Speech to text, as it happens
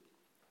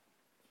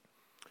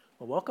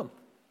Well, welcome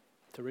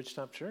to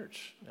Ridgetop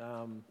Church.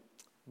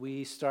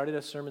 We started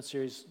a sermon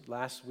series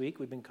last week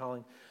we've been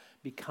calling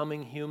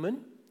Becoming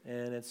Human,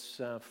 and it's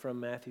from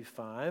Matthew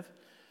 5,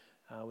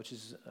 which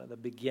is the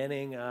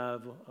beginning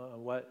of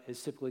what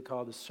is typically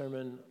called the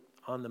Sermon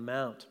on the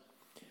Mount.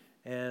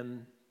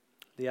 And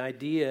the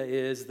idea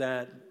is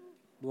that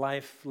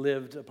life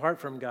lived apart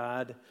from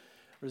God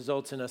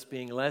results in us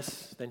being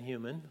less than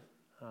human.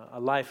 A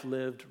life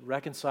lived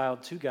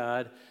reconciled to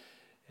God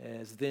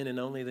is then and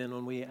only then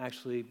when we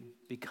actually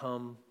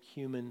become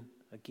human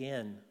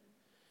again.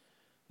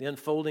 The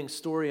unfolding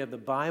story of the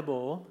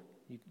Bible,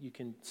 you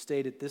can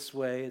state it this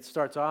way. It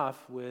starts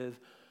off with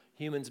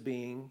humans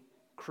being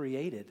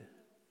created.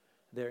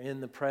 They're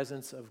in the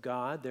presence of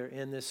God. They're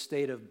in this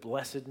state of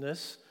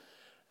blessedness,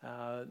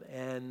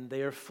 and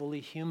they are fully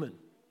human.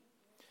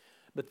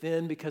 But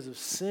then because of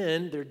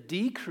sin, they're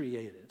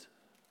decreated,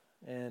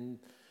 and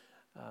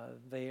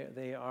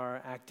they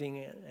are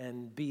acting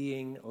and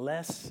being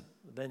less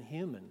than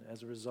human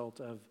as a result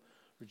of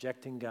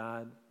rejecting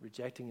God,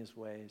 rejecting His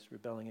ways,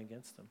 rebelling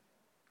against them.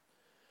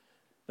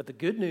 But the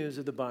good news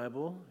of the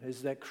Bible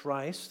is that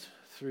Christ,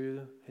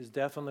 through His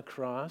death on the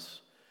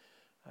cross,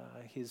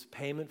 His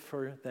payment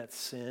for that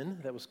sin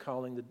that was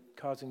causing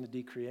the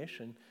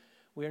decreation,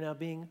 we are now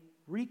being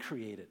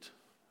recreated.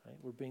 Right?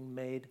 We're being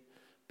made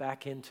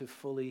back into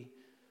fully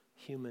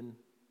human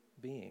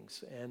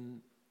beings. And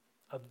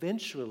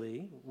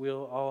eventually,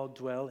 we'll all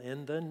dwell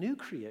in the new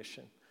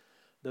creation.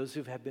 Those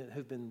who've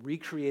been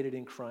recreated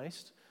in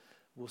Christ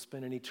will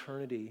spend an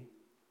eternity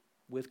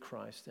with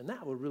Christ. And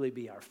that will really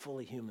be our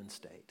fully human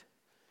state,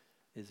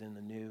 is in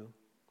the new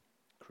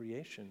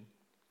creation.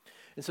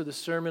 And so the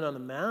Sermon on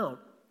the Mount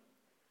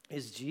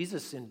is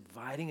Jesus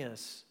inviting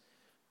us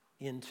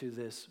into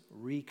this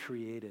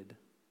recreated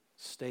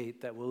state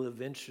that will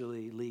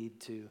eventually lead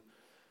to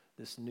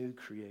this new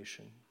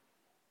creation.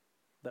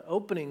 The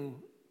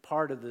opening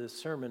part of the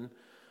Sermon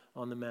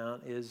on the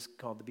Mount is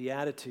called the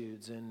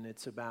Beatitudes, and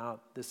it's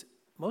about this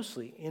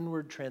mostly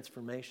inward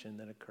transformation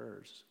that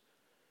occurs.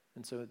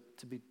 And so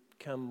to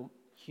become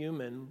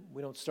human,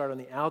 we don't start on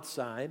the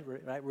outside,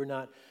 right? We're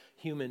not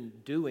human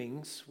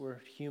doings, we're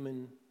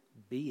human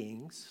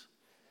beings.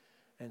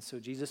 And so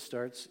Jesus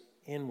starts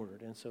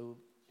inward. And so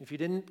if you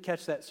didn't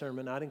catch that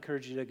sermon, I'd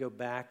encourage you to go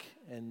back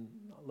and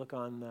look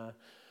on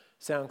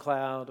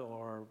SoundCloud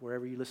or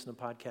wherever you listen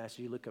to podcasts.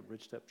 You look up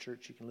Ridgetop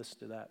Church, you can listen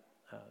to that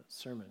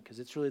sermon, because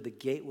it's really the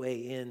gateway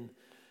in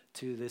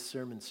to this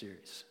sermon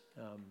series,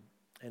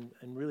 and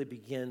really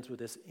begins with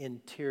this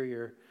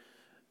interior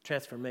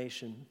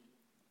transformation.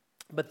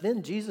 But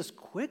then Jesus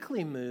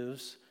quickly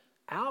moves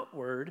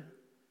outward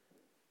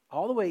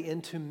all the way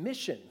into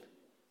mission.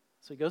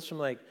 So he goes from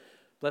like,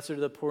 blessed are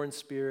the poor in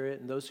spirit,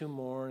 and those who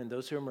mourn, and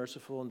those who are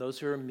merciful, and those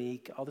who are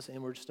meek, all this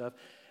inward stuff,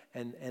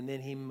 and then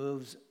he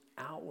moves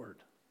outward.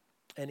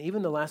 And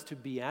even the last two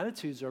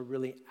Beatitudes are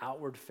really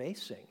outward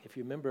facing. If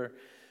you remember,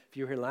 if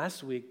you were here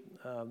last week,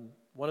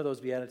 one of those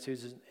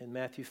Beatitudes is in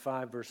Matthew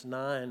 5, verse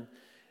 9.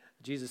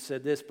 Jesus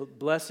said this, "But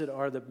blessed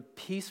are the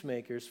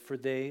peacemakers, for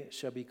they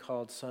shall be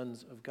called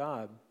sons of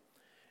God."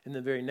 And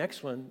the very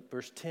next one,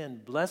 verse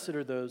 10, "Blessed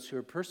are those who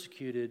are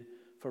persecuted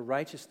for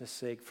righteousness'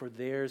 sake, for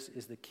theirs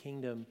is the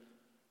kingdom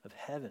of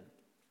heaven."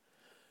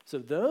 So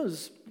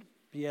those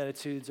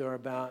Beatitudes are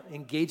about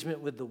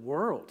engagement with the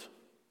world.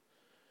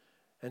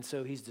 And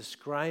so he's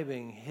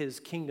describing his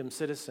kingdom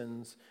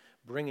citizens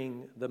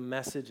bringing the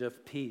message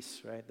of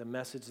peace, right? The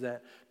message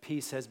that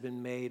peace has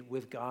been made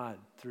with God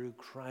through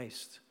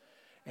Christ,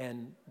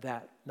 and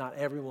that not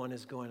everyone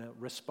is going to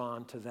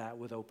respond to that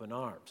with open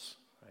arms,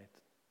 right?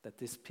 That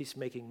this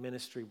peacemaking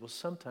ministry will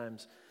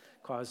sometimes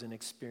cause an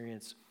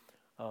experience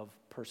of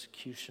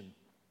persecution.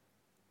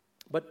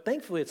 But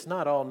thankfully, it's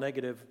not all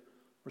negative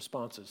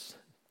responses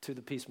to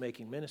the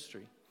peacemaking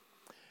ministry.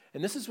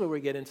 And this is where we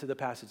get into the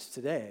passage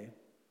today,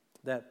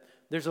 that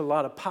there's a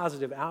lot of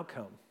positive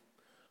outcome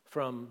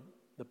from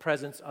the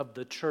presence of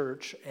the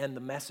church and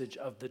the message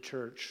of the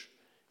church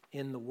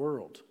in the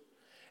world.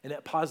 And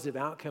that positive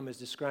outcome is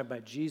described by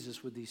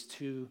Jesus with these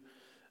two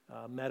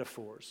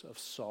metaphors of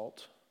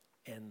salt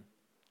and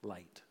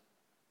light.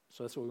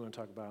 So that's what we want to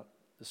talk about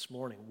this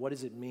morning. What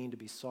does it mean to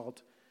be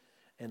salt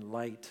and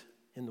light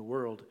in the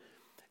world?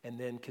 And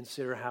then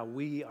consider how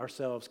we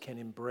ourselves can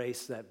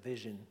embrace that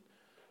vision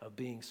of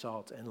being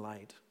salt and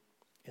light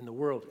in the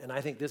world. And I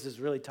think this is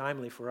really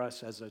timely for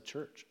us as a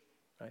church,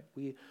 right?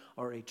 We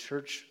are a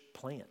church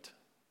plant.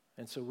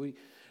 And so we,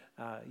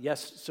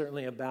 yes,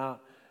 certainly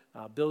about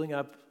building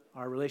up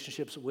our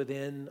relationships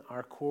within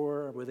our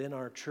core, within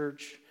our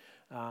church,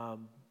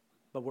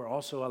 but we're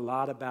also a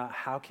lot about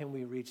how can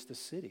we reach the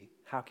city?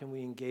 How can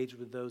we engage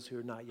with those who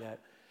are not yet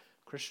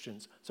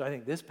Christians? So I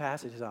think this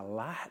passage has a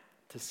lot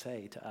to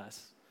say to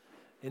us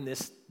in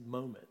this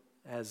moment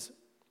as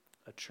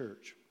a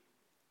church.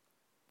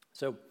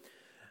 So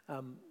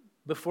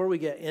before we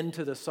get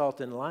into the salt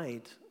and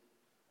light,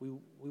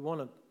 we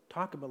want to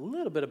talk a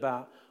little bit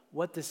about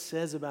what this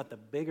says about the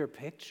bigger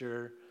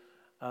picture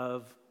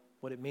of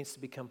what it means to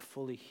become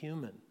fully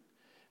human.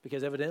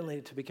 Because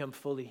evidently to become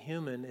fully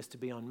human is to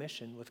be on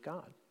mission with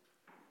God.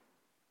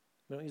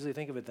 We don't usually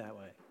think of it that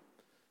way.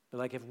 But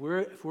like if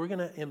we're going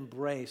to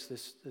embrace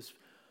this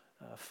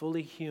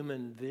fully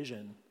human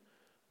vision,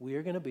 we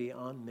are going to be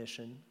on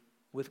mission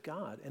with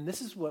God. And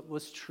this is what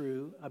was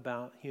true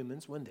about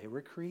humans when they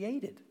were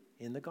created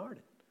in the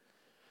garden.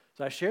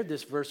 So I shared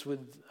this verse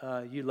with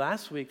you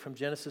last week from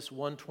Genesis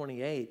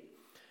 1:28.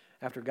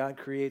 After God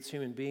creates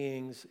human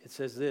beings, it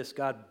says this: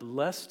 God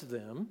blessed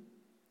them,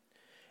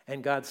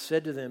 and God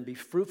said to them, "Be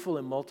fruitful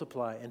and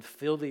multiply, and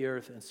fill the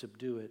earth and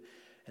subdue it,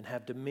 and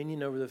have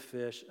dominion over the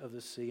fish of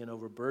the sea, and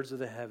over birds of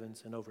the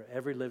heavens, and over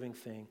every living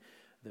thing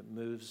that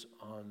moves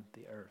on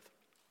the earth."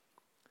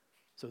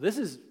 So this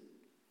is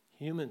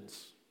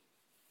humans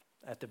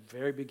at the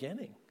very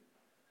beginning.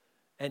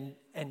 And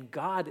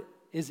God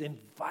is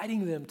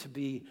inviting them to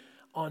be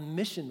on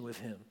mission with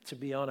him, to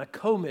be on a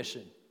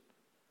co-mission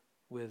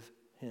with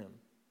him.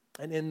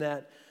 And in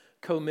that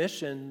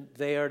co-mission,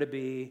 they are to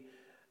be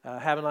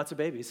having lots of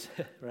babies,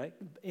 right?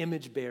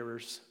 Image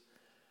bearers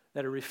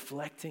that are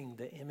reflecting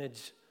the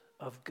image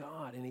of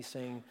God. And he's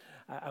saying,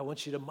 I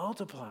want you to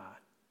multiply.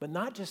 But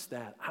not just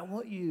that. I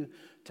want you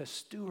to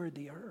steward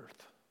the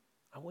earth.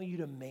 I want you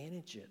to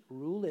manage it,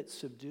 rule it,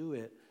 subdue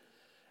it.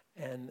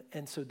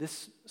 And so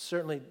this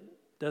certainly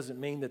doesn't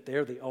mean that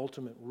they're the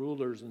ultimate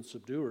rulers and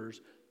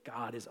subduers.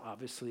 God is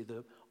obviously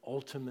the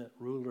ultimate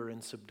ruler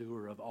and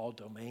subduer of all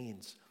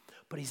domains.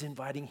 But he's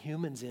inviting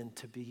humans in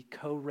to be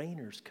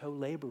co-reigners,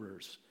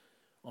 co-laborers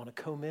on a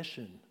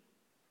co-mission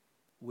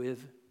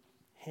with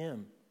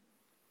him.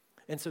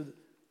 And so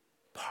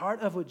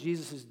part of what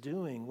Jesus is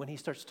doing when he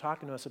starts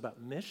talking to us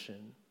about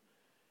mission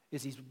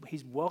is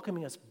he's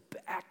welcoming us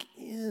back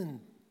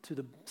in to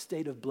the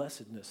state of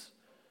blessedness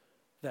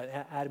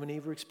that Adam and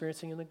Eve were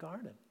experiencing in the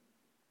garden.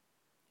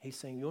 He's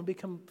saying, you want to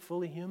become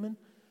fully human?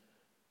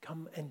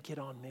 Come and get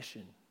on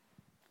mission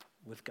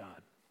with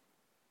God.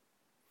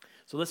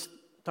 So let's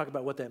talk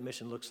about what that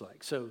mission looks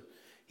like. So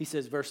he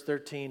says, verse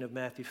 13 of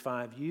Matthew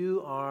 5,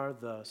 you are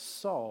the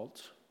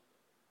salt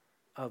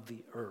of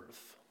the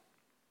earth.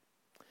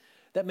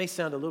 That may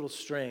sound a little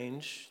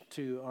strange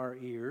to our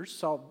ears.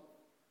 Salt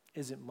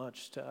isn't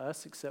much to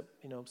us except,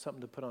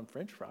 something to put on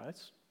French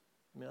fries.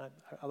 I mean,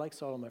 I like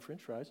salt on my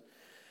French fries.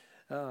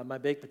 My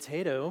baked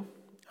potato,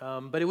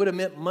 but it would have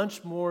meant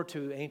much more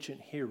to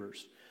ancient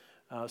hearers.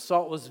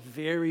 Salt was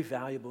very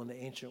valuable in the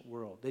ancient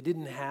world. They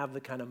didn't have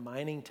the kind of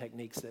mining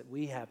techniques that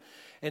we have.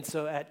 And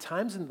so at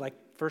times in like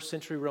first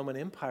century Roman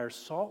Empire,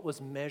 salt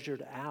was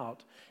measured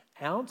out,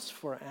 ounce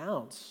for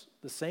ounce,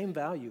 the same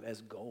value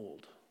as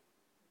gold.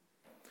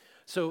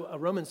 So a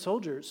Roman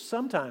soldier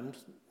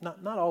sometimes,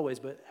 not always,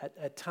 but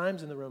at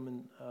times in the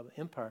Roman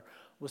Empire,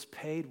 was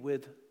paid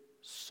with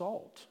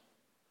salt.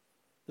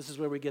 This is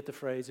where we get the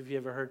phrase, if you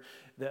ever heard,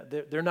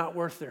 that they're not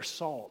worth their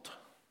salt,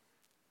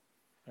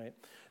 right?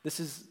 This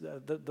is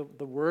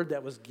the word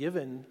that was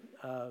given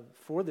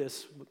for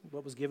this,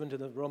 what was given to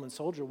the Roman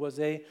soldier was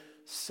a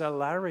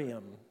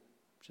salarium,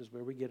 which is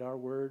where we get our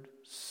word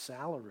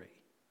salary,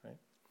 right?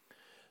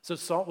 So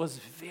salt was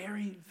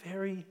very,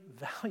 very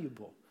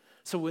valuable.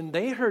 So when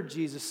they heard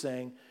Jesus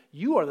saying,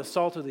 you are the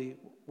salt of the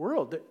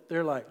world,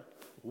 they're like,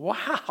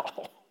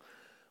 wow,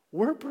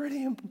 we're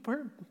pretty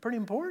important.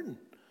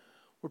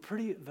 We're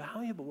pretty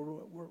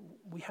valuable.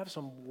 We have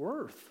some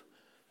worth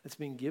that's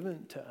been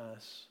given to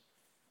us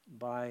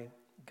by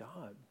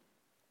God.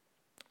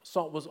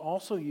 Salt was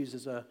also used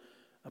as a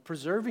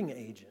preserving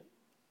agent.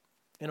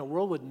 In a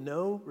world with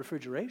no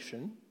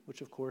refrigeration,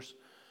 which of course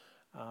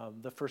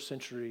the first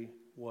century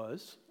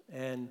was,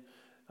 and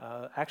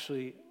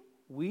actually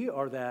we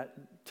are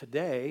that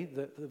today.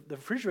 The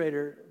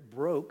refrigerator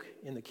broke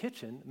in the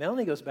kitchen.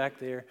 Melanie goes back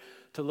there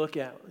to look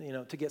at,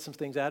 to get some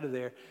things out of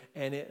there,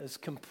 and it is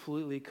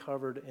completely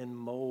covered in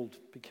mold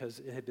because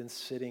it had been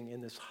sitting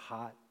in this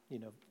hot,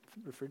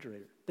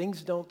 refrigerator.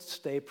 Things don't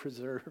stay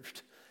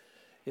preserved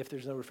if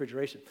there's no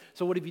refrigeration.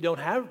 So what if you don't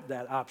have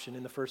that option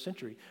in the first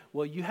century?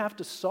 Well, you have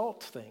to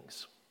salt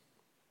things,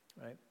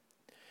 right?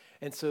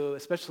 And so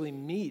especially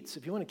meats,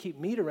 if you want to keep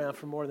meat around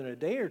for more than a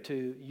day or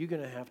two, you're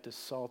going to have to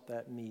salt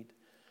that meat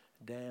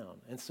down.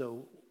 And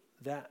so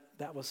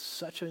that was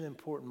such an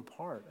important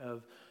part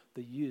of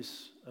the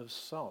use of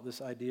salt,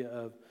 this idea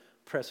of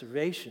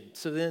preservation.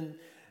 So then,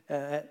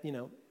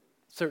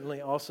 certainly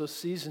also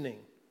seasoning,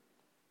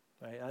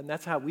 right? And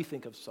that's how we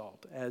think of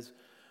salt, as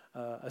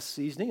a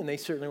seasoning, and they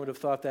certainly would have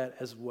thought that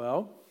as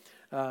well.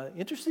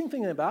 Interesting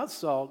thing about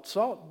salt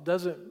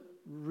doesn't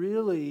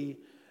really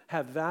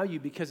have value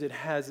because it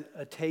has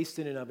a taste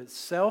in and of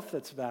itself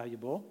that's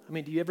valuable. I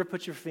mean, do you ever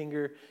put your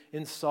finger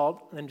in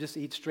salt and just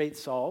eat straight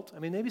salt? I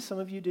mean, maybe some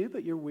of you do,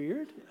 but you're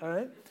weird, all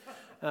right?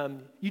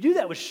 You do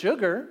that with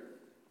sugar,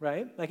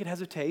 right? Like it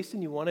has a taste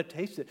and you want to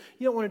taste it.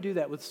 You don't want to do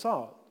that with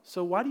salt.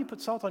 So why do you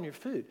put salt on your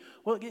food?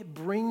 Well, it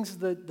brings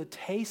the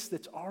taste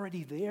that's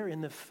already there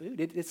in the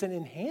food. It's an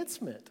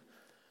enhancement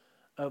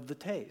of the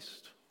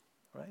taste,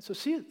 right? So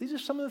see, these are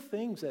some of the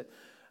things that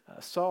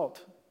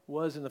salt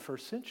was in the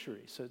first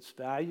century. So it's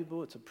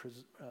valuable, it's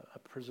a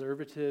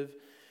preservative,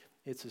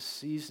 it's a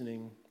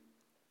seasoning.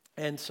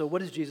 And so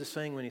what is Jesus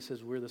saying when he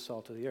says we're the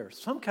salt of the earth?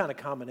 Some kind of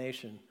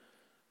combination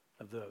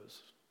of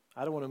those.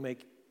 I don't want to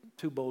make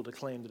too bold a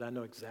claim that I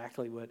know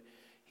exactly what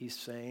he's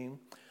saying.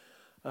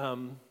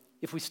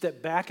 If we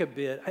step back a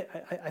bit,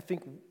 I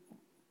think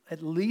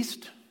at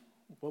least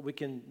what we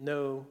can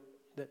know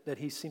that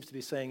he seems to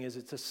be saying is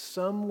it's a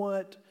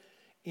somewhat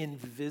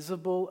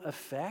invisible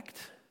effect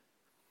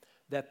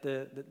that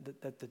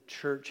the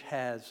church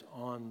has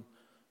on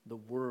the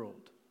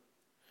world.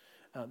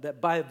 That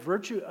by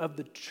virtue of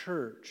the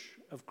church,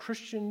 of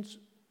Christians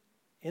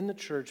in the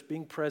church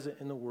being present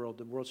in the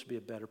world should be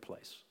a better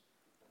place.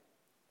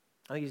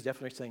 I think he's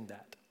definitely saying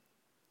that,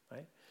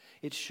 right?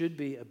 It should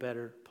be a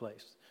better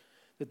place.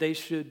 That they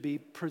should be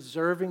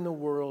preserving the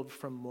world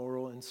from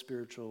moral and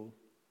spiritual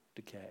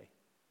decay.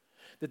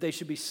 That they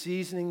should be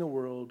seasoning the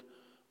world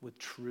with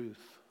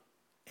truth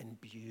and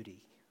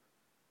beauty.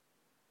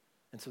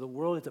 And so the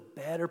world is a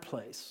better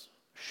place,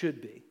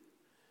 should be,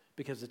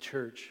 because the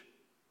church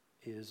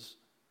is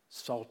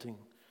salting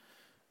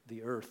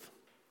the earth.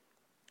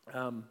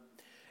 And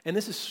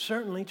this is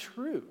certainly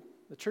true.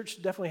 The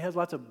church definitely has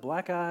lots of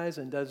black eyes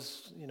and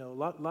does, a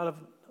lot of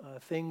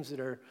things that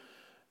are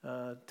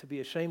to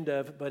be ashamed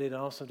of, but it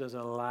also does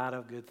a lot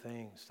of good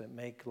things that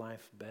make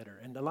life better.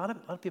 And a lot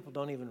of people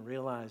don't even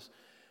realize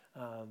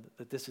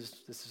that this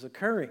is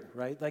occurring,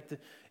 right? Like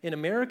in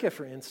America,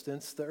 for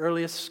instance, the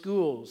earliest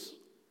schools,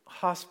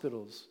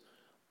 hospitals,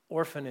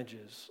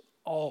 orphanages,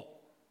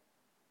 all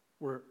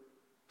were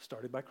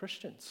started by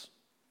Christians.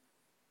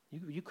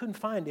 You couldn't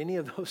find any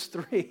of those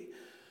three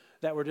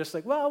that were just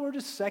like, well, we're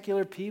just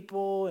secular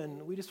people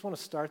and we just want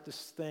to start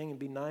this thing and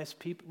be nice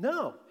people.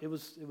 No, it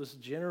was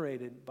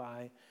generated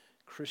by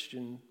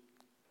Christian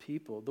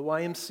people. The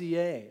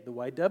YMCA, the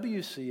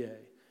YWCA,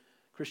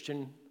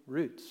 Christian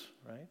roots,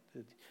 right?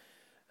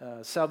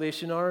 The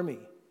Salvation Army,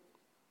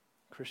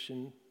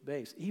 Christian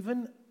base.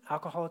 Even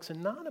Alcoholics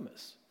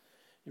Anonymous.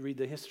 You read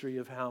the history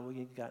of how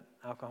we got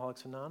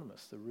Alcoholics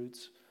Anonymous. The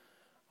roots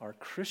are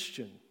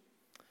Christian.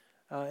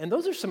 And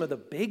those are some of the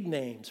big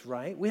names,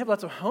 right? We have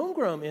lots of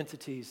homegrown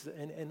entities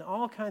in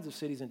all kinds of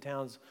cities and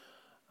towns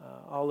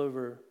all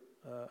over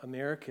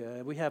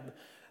America. We have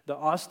the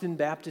Austin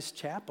Baptist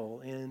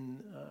Chapel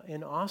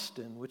in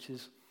Austin, which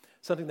is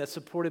something that's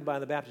supported by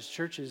the Baptist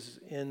churches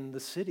in the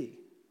city.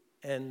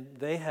 And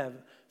they have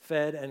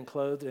fed and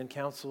clothed and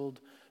counseled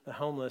the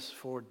homeless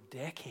for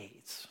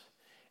decades.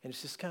 And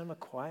it's just kind of a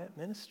quiet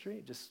ministry.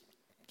 It just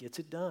gets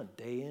it done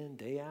day in,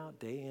 day out,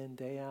 day in,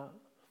 day out.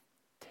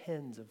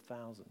 Tens of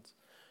thousands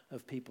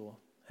of people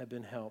have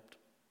been helped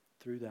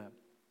through that.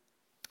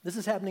 This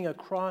is happening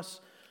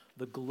across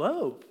the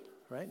globe,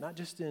 right? Not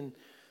just in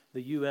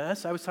the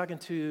U.S. I was talking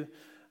to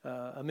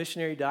a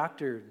missionary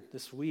doctor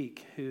this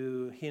week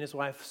who he and his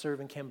wife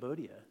serve in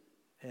Cambodia.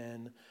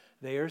 And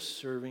they are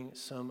serving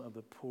some of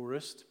the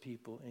poorest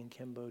people in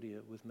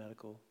Cambodia with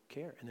medical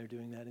care. And they're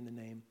doing that in the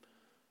name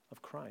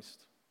of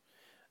Christ.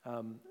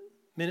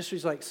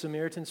 Ministries like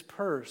Samaritan's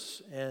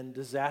Purse and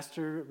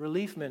disaster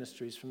relief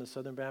ministries from the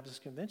Southern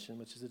Baptist Convention,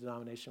 which is the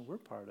denomination we're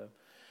part of,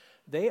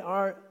 they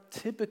are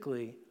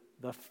typically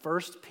the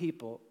first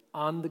people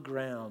on the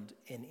ground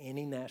in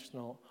any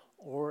national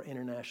or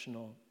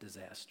international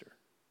disaster.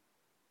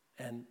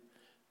 And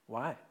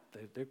why?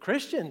 They're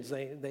Christians.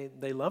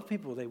 They love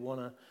people. They want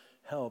to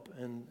help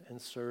and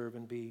serve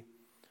and be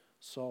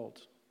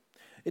salt.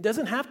 It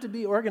doesn't have to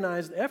be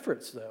organized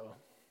efforts, though.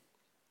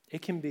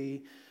 It can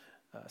be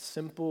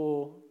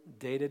simple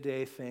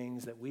day-to-day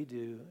things that we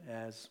do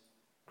as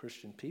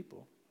Christian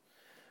people.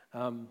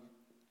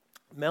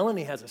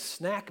 Melanie has a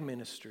snack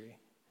ministry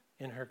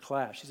in her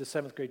class. She's a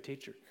 7th grade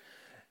teacher.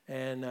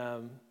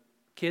 And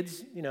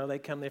kids, they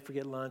come, they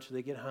forget lunch, or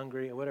they get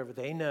hungry, or whatever.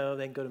 They know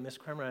they can go to Miss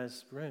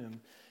Krumrey's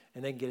room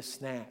and they can get a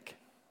snack,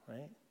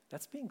 right?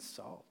 That's being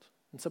salt.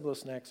 And some of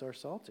those snacks are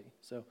salty.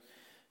 So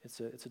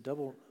it's a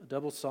double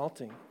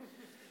salting.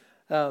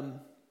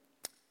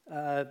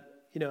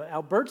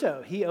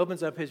 Alberto, he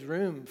opens up his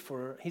room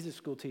he's a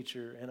school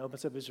teacher, and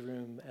opens up his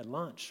room at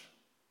lunch.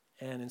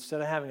 And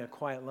instead of having a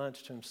quiet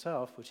lunch to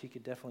himself, which he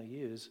could definitely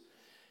use,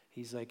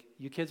 he's like,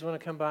 you kids want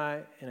to come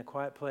by in a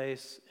quiet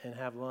place and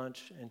have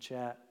lunch and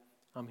chat?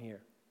 I'm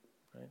here,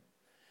 right?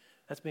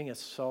 That's being a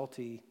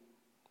salty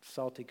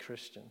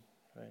Christian,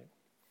 right?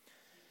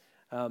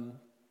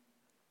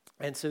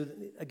 And so,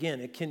 again,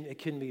 it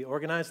can be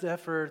organized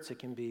efforts, it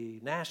can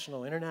be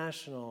national,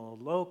 international,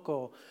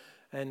 local,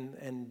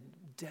 and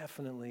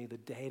definitely the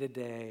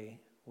day-to-day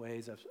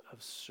ways of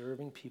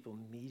serving people,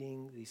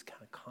 meeting these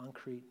kind of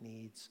concrete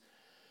needs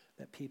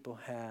that people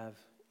have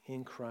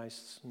in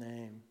Christ's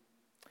name.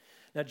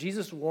 Now,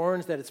 Jesus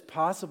warns that it's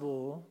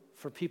possible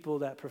for people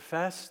that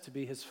profess to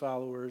be his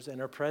followers and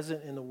are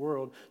present in the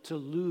world to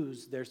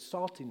lose their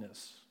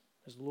saltiness.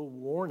 There's a little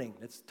warning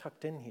that's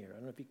tucked in here. I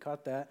don't know if you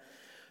caught that.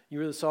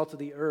 You are the salt of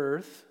the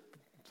earth,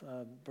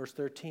 verse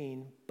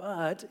 13.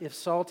 But if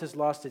salt has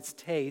lost its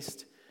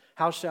taste,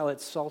 how shall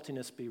its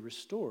saltiness be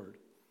restored?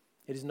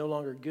 It is no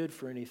longer good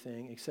for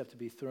anything except to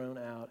be thrown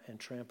out and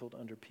trampled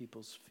under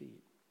people's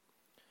feet.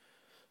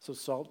 So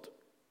salt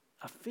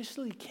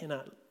officially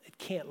it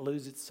can't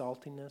lose its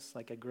saltiness,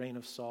 like a grain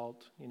of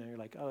salt. You know, you're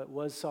like, oh, it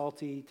was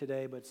salty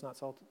today, but it's not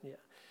salty.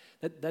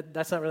 Yeah,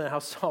 that's not really how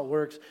salt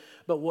works.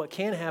 But what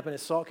can happen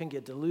is salt can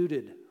get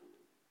diluted.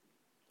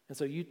 And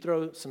so you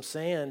throw some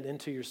sand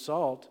into your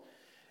salt,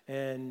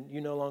 and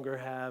you no longer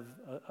have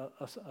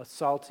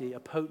a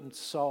potent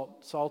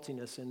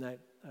saltiness in that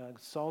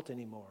salt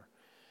anymore.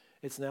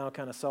 It's now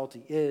kind of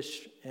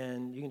salty-ish,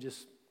 and you can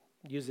just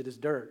use it as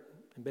dirt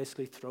and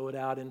basically throw it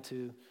out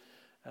into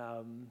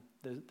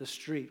the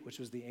street, which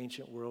was the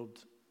ancient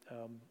world,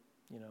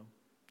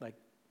 like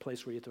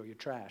place where you throw your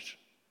trash.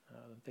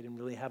 They didn't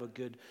really have a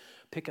good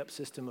pickup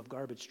system of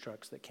garbage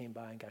trucks that came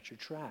by and got your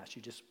trash.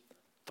 You just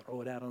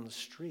throw it out on the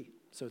street.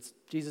 So it's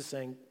Jesus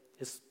saying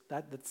it's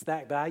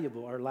that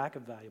valuable or lack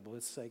of valuable.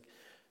 It's like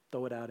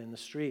throw it out in the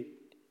street.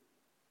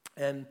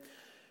 And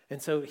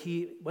so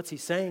what's he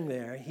saying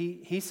there?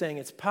 He's saying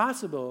it's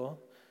possible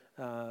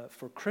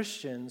for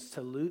Christians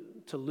to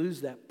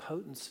lose that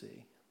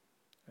potency.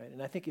 Right?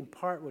 And I think in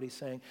part what he's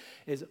saying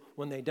is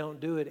when they don't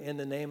do it in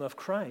the name of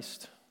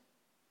Christ,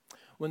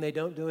 when they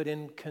don't do it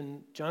in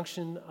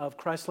conjunction of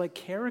Christ-like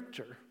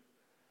character,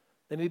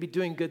 they may be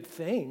doing good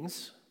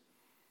things,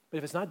 but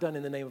if it's not done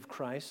in the name of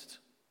Christ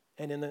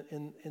and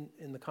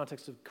in the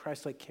context of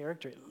Christ-like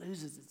character, it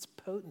loses its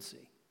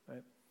potency.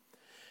 Right?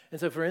 And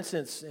so, for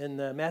instance, in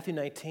Matthew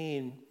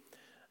 19,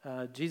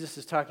 Jesus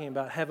is talking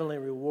about heavenly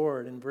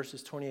reward in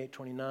verses 28,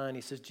 29.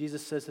 He says,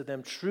 Jesus says to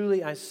them,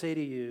 "Truly I say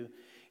to you,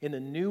 in the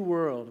new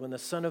world, when the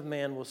Son of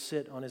Man will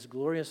sit on his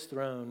glorious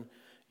throne,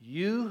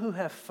 you who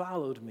have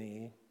followed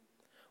me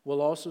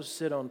will also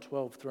sit on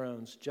 12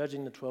 thrones,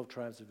 judging the 12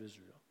 tribes of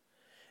Israel.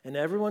 And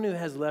everyone who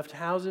has left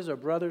houses or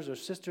brothers or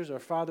sisters or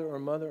father or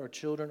mother or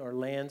children or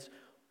lands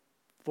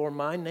for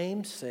my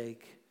name's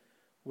sake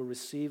will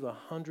receive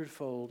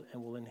 100-fold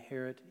and will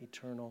inherit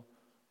eternal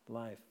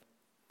life."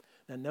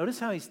 Now notice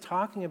how he's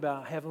talking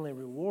about heavenly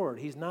reward.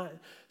 He's not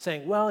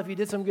saying, well, if you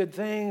did some good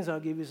things, I'll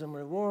give you some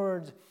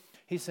rewards.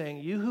 He's saying,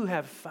 you who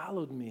have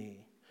followed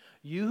me,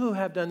 you who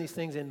have done these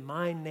things in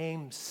my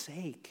name's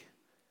sake,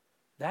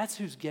 that's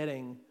who's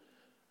getting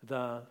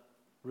the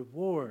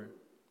reward.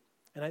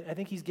 And I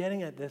think he's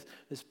getting at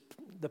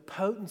the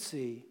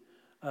potency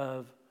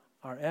of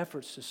our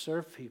efforts to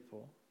serve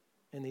people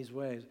in these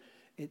ways.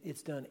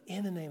 It's done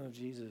in the name of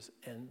Jesus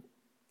and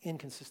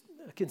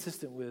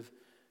consistent with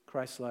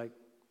Christ-like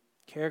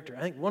character.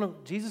 I think one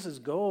of Jesus'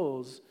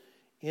 goals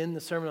in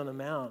the Sermon on the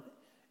Mount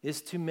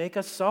is to make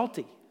us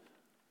salty,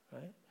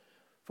 right?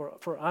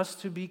 For us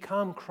to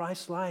become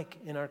Christ-like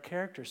in our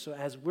character. So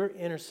as we're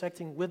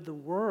intersecting with the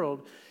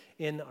world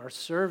in our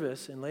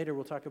service, and later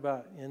we'll talk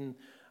about in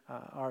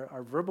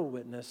our verbal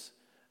witness,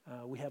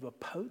 we have a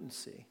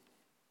potency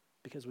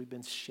because we've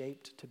been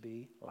shaped to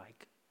be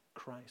like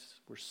Christ.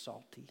 We're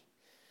salty.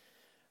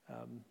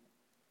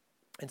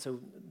 And so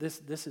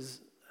this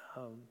is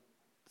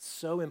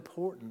so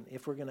important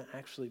if we're going to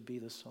actually be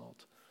the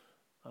salt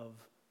of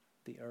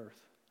the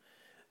earth.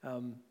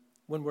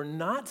 When we're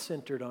not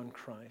centered on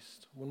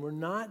Christ, when we're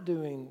not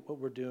doing what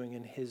we're doing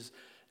in his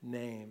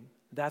name,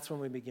 that's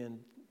when we begin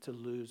to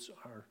lose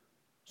our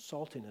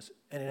saltiness.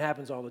 And it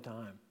happens all the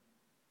time.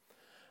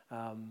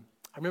 I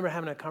remember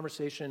having a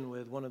conversation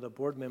with one of the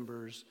board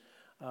members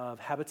of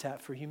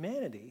Habitat for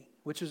Humanity,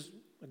 which is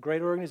a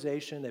great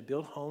organization. They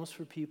build homes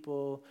for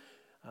people.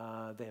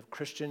 They have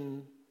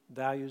Christian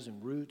values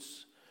and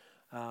roots.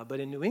 But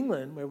in New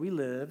England, where we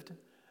lived,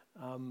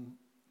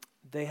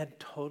 they had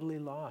totally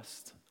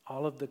lost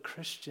all of the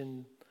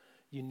Christian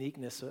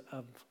uniqueness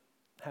of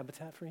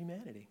Habitat for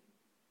Humanity.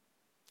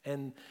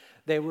 And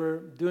they were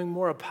doing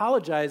more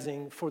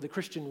apologizing for the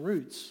Christian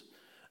roots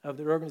of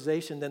their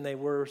organization than they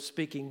were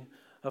speaking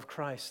of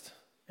Christ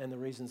and the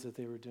reasons that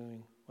they were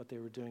doing what they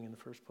were doing in the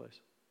first place.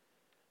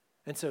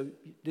 And so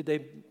did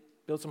they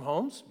build some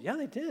homes? Yeah,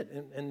 they did.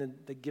 And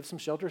did they give some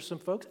shelter to some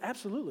folks?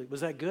 Absolutely.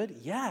 Was that good?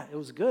 Yeah, it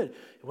was good.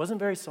 It wasn't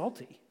very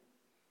salty.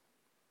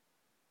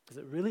 Because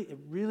it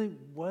really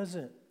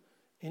wasn't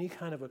any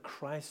kind of a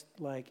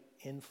Christ-like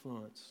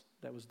influence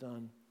that was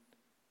done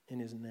in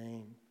his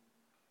name.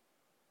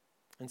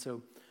 And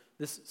so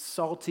this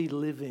salty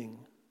living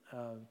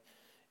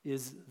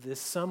is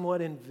this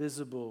somewhat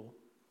invisible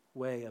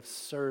way of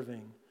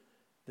serving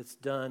that's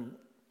done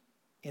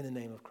in the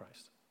name of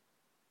Christ.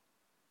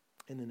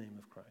 In the name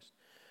of Christ.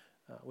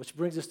 Which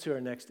brings us to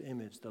our next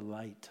image, the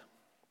light.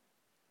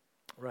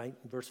 Right?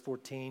 In verse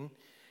 14,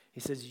 he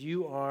says,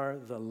 "You are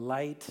the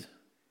light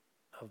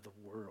of the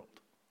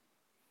world."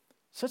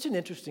 Such an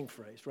interesting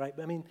phrase, right?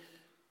 I mean,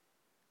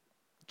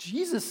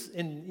 Jesus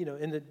in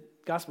the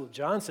Gospel of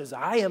John says,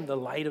 "I am the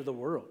light of the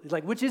world." It's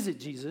like, which is it,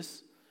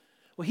 Jesus?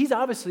 Well, he's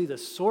obviously the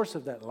source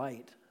of that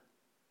light.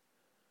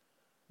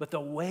 But the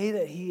way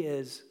that he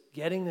is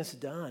getting this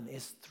done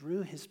is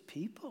through his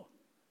people.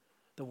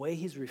 The way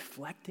he's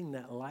reflecting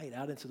that light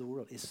out into the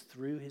world is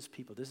through his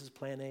people. This is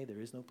plan A. There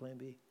is no plan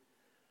B.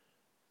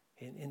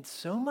 And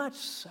so much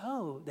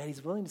so that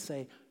he's willing to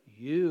say,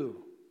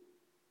 you,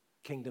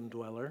 kingdom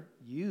dweller,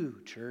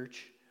 you,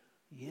 church,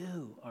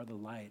 you are the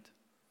light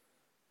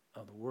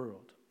of the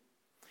world.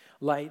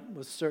 Light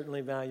was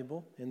certainly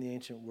valuable in the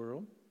ancient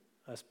world,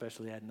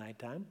 especially at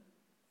nighttime.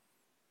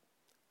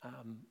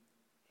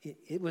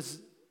 It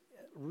was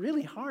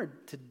really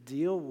hard to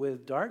deal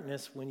with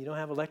darkness when you don't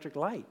have electric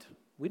light.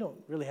 We don't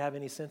really have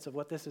any sense of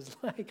what this is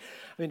like.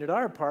 I mean, at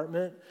our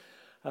apartment,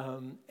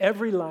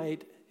 every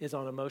light is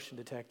on a motion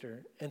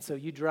detector. And so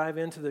you drive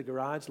into the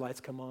garage, lights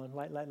come on,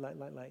 light, light, light,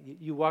 light, light.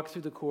 You walk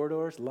through the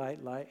corridors,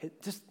 light, light.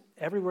 It just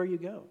everywhere you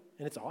go.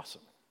 And it's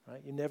awesome,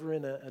 right? You're never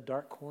in a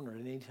dark corner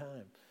at any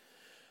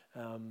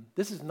time.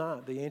 This is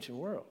not the ancient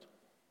world.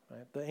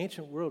 Right? The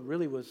ancient world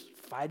really was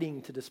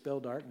fighting to dispel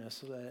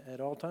darkness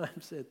at all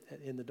times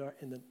in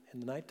the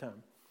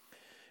nighttime.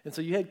 And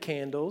so you had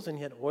candles, and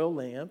you had oil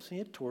lamps, and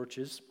you had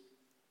torches,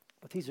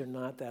 but these are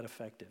not that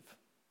effective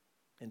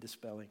in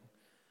dispelling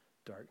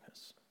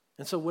darkness.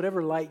 And so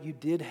whatever light you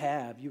did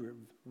have, you were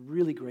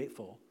really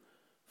grateful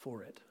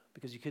for it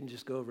because you couldn't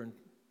just go over and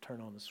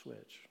turn on the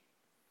switch.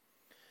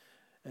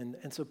 And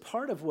so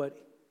part of what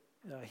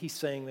he's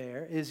saying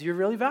there is you're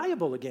really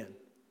valuable again.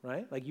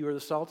 Right? Like you are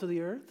the salt of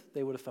the earth.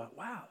 They would have thought,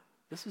 wow,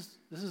 this is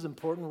an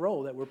important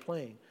role that we're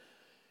playing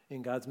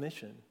in God's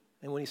mission.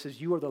 And when he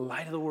says you are the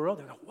light of the world,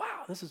 they go,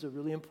 wow, this is a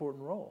really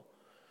important role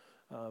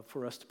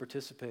for us to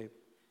participate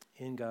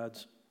in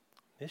God's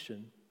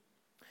mission.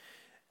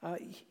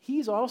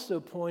 He's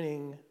also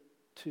pointing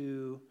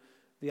to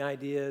the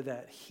idea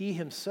that he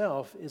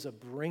himself is a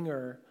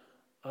bringer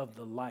of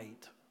the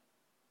light,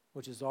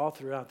 which is all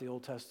throughout the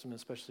Old Testament,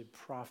 especially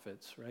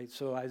prophets, right?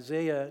 So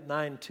Isaiah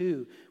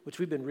 9:2, which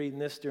we've been reading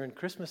this during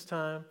Christmas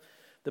time,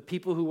 the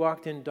people who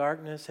walked in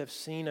darkness have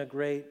seen a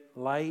great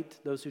light.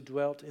 Those who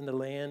dwelt in the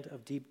land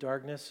of deep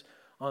darkness,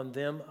 on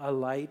them a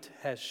light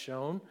has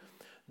shone.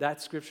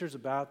 That scripture is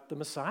about the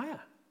Messiah,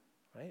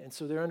 right? And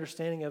so their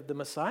understanding of the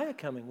Messiah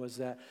coming was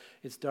that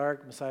it's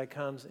dark, Messiah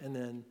comes, and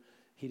then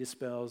he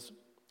dispels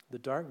the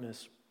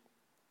darkness.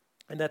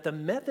 And that the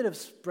method of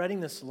spreading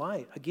this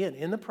light, again,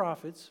 in the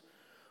prophets,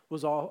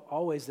 was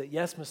always that,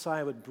 yes,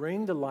 Messiah would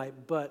bring the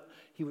light, but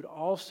he would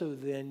also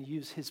then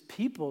use his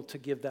people to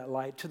give that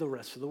light to the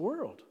rest of the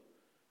world.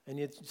 And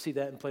you see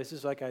that in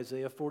places like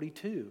Isaiah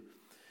 42,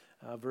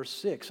 verse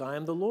 6. I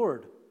am the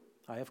Lord.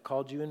 I have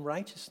called you in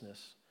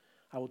righteousness.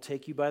 I will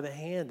take you by the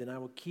hand, and I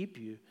will keep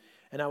you,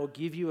 and I will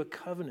give you a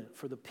covenant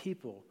for the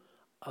people,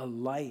 a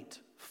light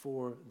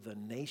for the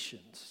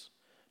nations,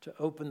 to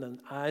open the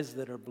eyes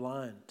that are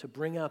blind, to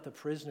bring out the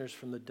prisoners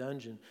from the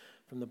dungeon,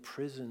 from the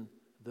prison,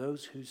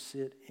 those who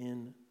sit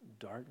in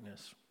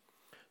darkness.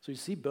 So you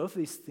see both of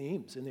these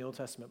themes in the Old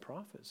Testament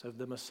prophets of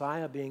the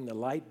Messiah being the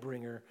light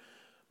bringer,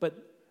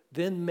 but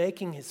then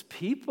making his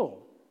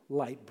people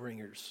light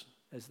bringers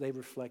as they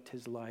reflect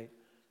his light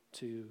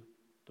to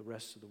the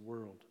rest of the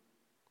world.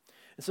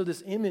 And so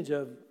this image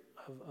of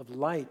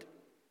light,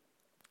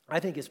 I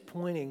think, is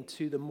pointing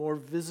to the more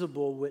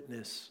visible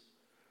witness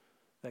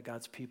that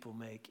God's people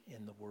make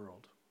in the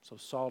world. So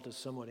salt is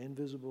somewhat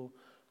invisible,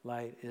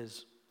 light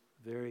is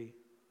very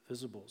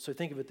visible. So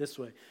think of it this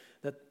way,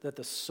 that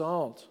the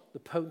salt, the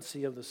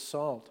potency of the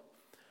salt,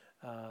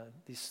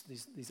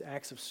 these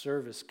acts of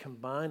service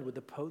combined with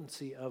the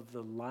potency of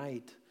the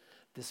light,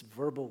 this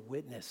verbal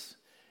witness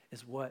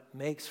is what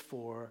makes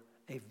for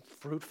a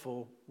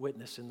fruitful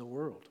witness in the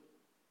world.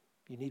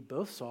 You need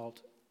both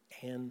salt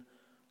and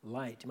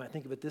light. You might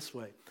think of it this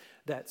way,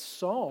 that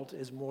salt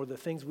is more the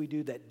things we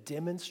do that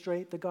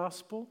demonstrate the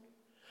gospel,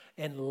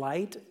 and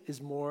light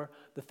is more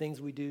the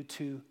things we do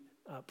to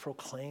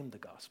proclaim the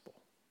gospel.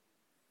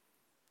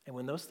 And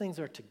when those things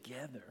are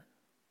together,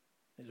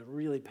 it's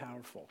really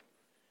powerful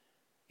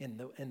in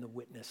the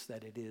witness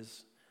that it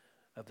is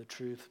of the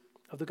truth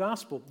of the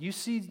gospel. You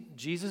see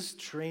Jesus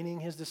training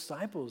his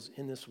disciples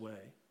in this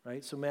way,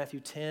 right? So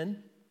Matthew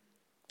 10,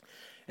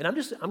 and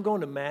I'm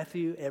going to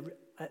Matthew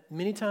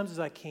many times as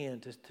I can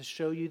to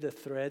show you the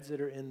threads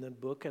that are in the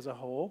book as a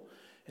whole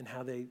and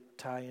how they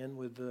tie in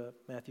with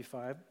Matthew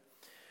 5.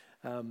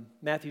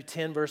 Matthew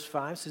 10 verse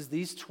 5 says,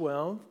 these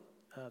 12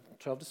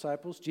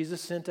 disciples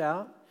Jesus sent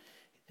out,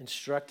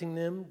 instructing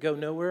them, go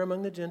nowhere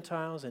among the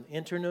Gentiles and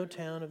enter no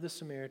town of the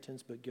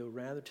Samaritans, but go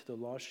rather to the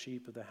lost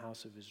sheep of the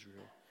house of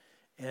Israel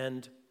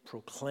and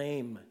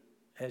proclaim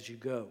as you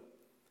go,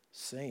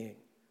 saying,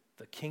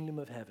 the kingdom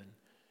of heaven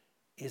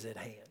is at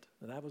hand.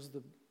 And that was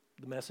the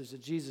message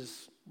that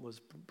Jesus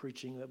was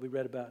preaching that we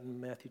read about in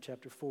Matthew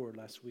chapter 4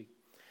 last week.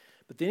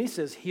 But then he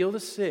says, heal the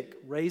sick,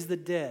 raise the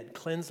dead,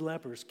 cleanse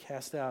lepers,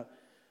 cast out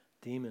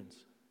demons.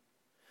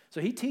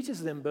 So he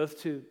teaches them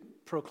both to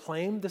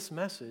proclaim this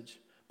message,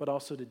 but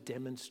also to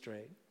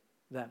demonstrate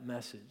that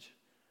message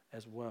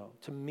as well.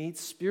 To meet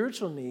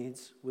spiritual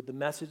needs with the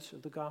message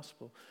of the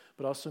gospel,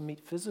 but also meet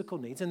physical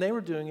needs. And they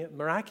were doing it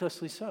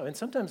miraculously so. And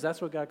sometimes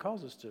that's what God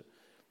calls us to,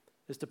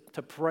 is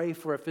to pray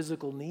for a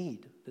physical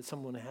need that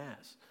someone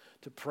has,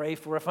 to pray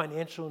for a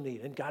financial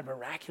need. And God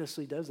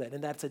miraculously does that.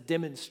 And that's a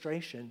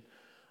demonstration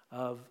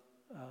of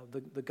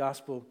the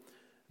gospel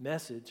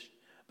message.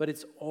 But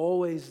it's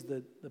always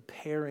the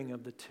pairing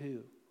of the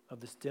two, of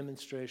this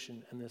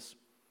demonstration and this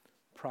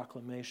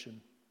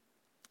proclamation.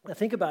 Now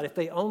think about if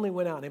they only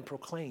went out and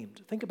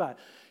proclaimed. Think about,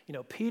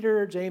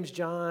 Peter, James,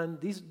 John,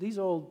 these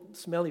old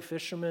smelly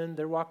fishermen,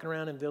 they're walking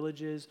around in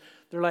villages.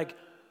 They're like,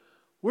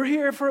 we're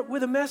here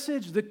with a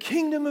message. The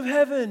kingdom of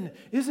heaven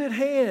is at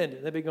hand.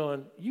 And they'd be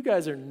going, you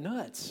guys are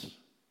nuts.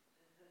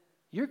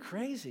 You're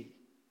crazy.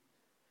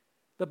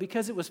 But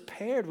because it was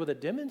paired with a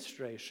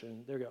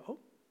demonstration, they go, oh,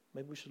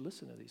 maybe we should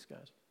listen to these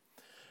guys.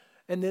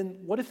 And then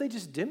what if they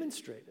just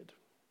demonstrated?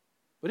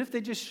 What if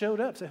they just showed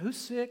up? Say, who's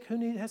sick?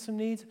 Who has some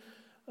needs?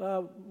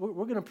 We're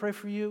going to pray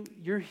for you.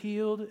 You're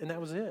healed. And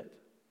that was it.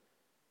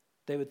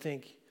 They would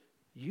think,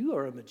 you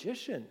are a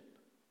magician.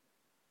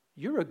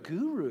 You're a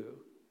guru.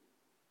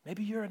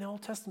 Maybe you're an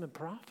Old Testament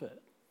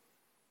prophet.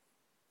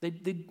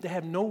 They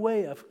have no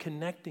way of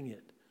connecting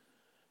it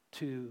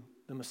to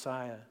the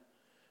Messiah,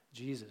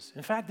 Jesus.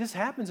 In fact, this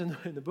happens in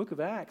the book of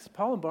Acts.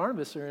 Paul and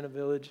Barnabas are in a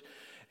village,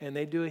 and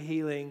they do a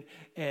healing,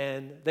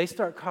 and they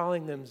start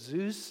calling them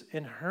Zeus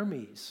and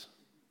Hermes,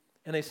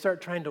 and they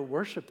start trying to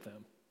worship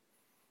them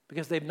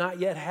because they've not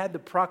yet had the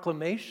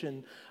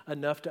proclamation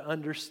enough to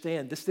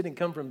understand. This didn't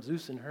come from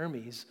Zeus and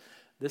Hermes.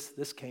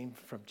 This came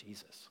from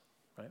Jesus,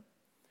 right?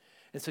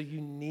 And so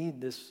you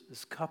need this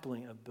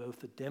coupling of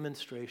both the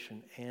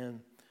demonstration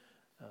and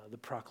the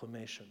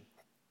proclamation.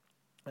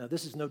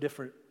 This is no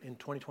different in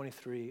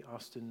 2023,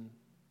 Austin,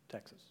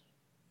 Texas.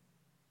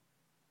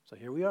 So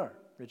here we are,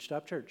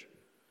 Ridgetop Church.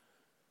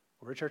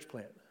 We're a church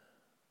plant.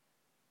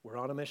 We're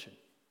on a mission.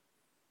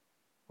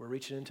 We're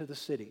reaching into the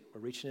city.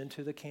 We're reaching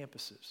into the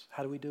campuses.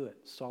 How do we do it?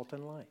 Salt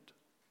and light.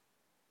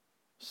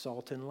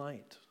 Salt and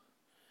light.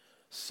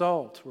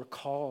 Salt, we're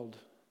called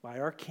by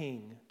our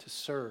King to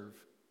serve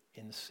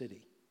in the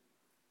city.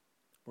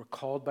 We're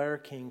called by our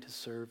King to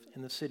serve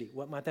in the city.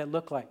 What might that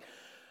look like?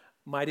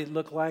 Might it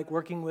look like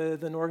working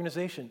with an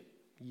organization?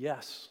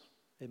 Yes,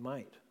 it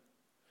might.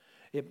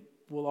 It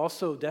will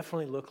also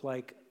definitely look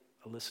like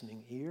a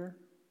listening ear,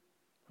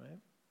 right?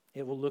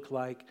 It will look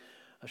like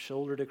a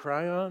shoulder to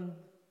cry on,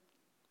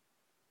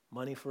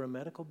 money for a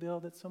medical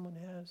bill that someone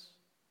has,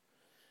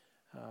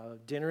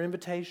 dinner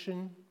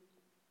invitation,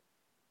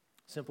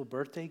 simple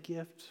birthday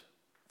gift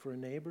for a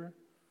neighbor,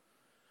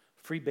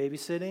 free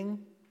babysitting,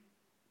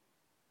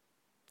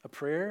 a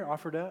prayer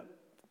offered up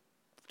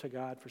to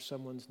God for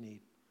someone's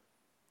need.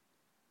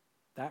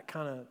 That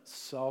kind of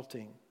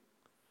salting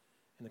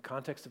in the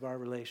context of our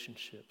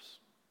relationships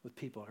with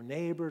people, our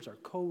neighbors, our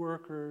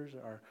coworkers,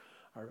 our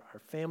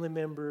family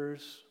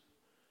members,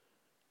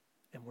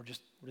 and we're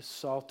just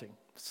salting.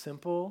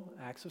 Simple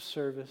acts of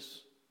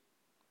service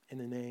in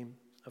the name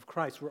of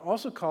Christ. We're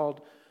also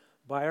called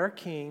by our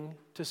King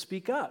to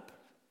speak up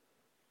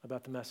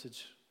about the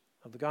message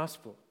of the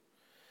gospel.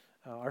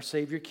 Our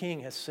Savior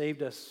King has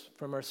saved us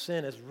from our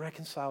sin, has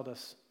reconciled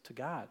us to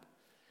God.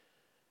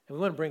 And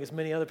we want to bring as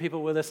many other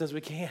people with us as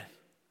we can.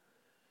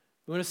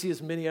 We want to see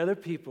as many other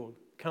people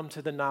come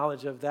to the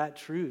knowledge of that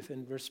truth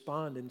and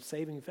respond in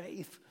saving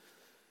faith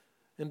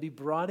and be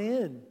brought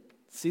in,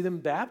 see them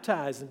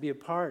baptized and be a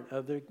part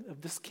of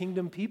this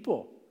kingdom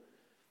people.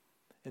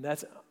 And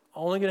that's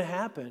only going to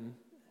happen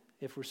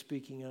if we're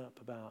speaking up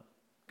about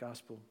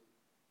gospel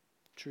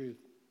truth.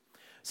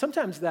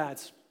 Sometimes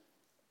that's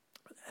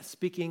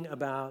speaking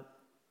about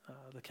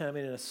the kind of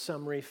in a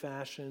summary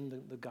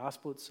fashion, the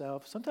gospel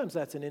itself. Sometimes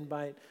that's an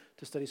invite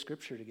to study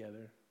Scripture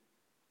together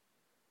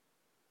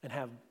and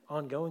have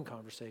ongoing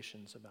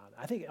conversations about it.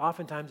 I think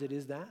oftentimes it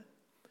is that.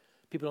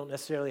 People don't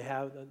necessarily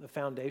have the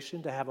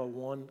foundation to have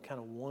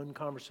one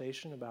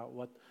conversation about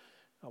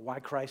why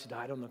Christ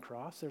died on the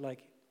cross. They're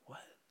like, what?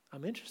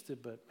 I'm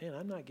interested, but man,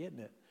 I'm not getting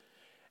it.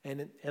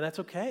 And that's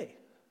okay,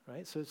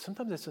 right? So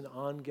sometimes it's an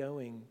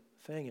ongoing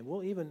thing. And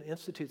we'll even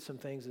institute some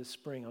things this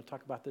spring. I'll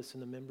talk about this in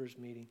the members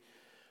meeting,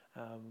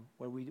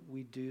 where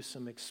we do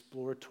some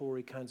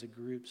exploratory kinds of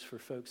groups for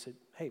folks that,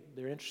 hey,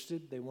 they're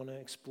interested, they want to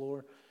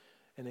explore,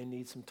 and they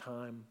need some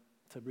time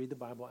to read the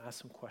Bible,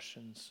 ask some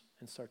questions,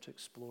 and start to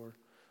explore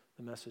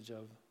the message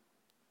of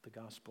the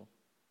gospel.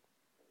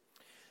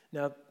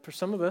 Now, for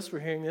some of us, we're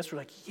hearing this, we're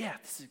like, yeah,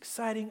 this is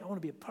exciting, I want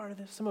to be a part of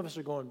this. Some of us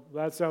are going,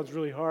 well, that sounds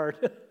really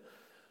hard.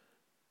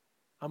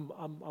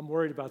 I'm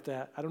worried about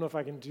that. I don't know if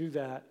I can do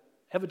that.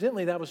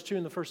 Evidently, that was true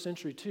in the first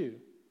century too,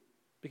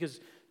 because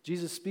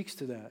Jesus speaks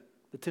to that.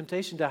 The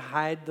temptation to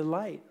hide the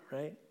light,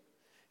 right?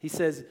 He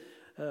says,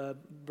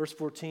 verse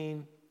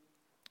 14,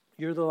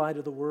 you're the light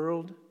of the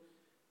world.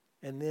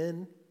 And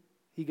then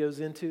he goes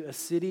into a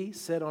city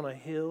set on a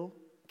hill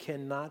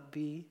cannot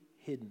be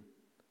hidden.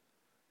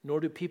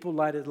 Nor do people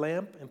light a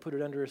lamp and put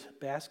it under a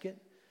basket,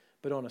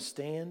 but on a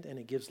stand, and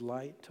it gives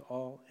light to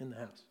all in the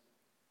house.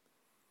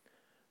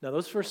 Now,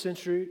 those first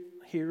century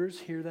hearers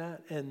hear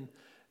that, and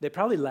they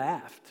probably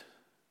laughed,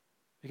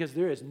 because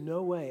there is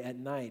no way at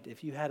night,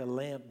 if you had a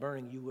lamp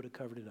burning, you would have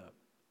covered it up.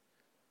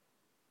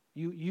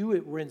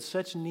 You were in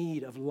such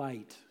need of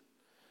light.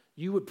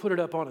 You would put it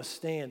up on a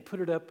stand,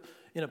 put it up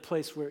in a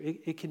place where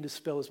it can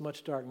dispel as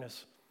much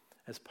darkness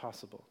as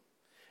possible.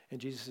 And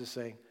Jesus is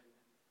saying,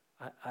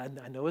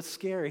 I know it's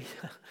scary.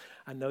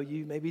 I know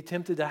you may be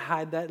tempted to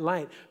hide that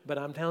light, but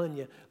I'm telling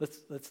you,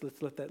 let's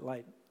let that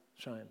light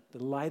shine.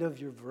 The light of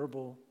your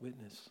verbal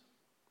witness.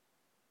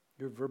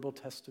 your verbal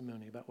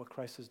testimony about what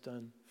Christ has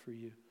done for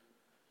you,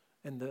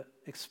 and the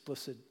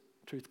explicit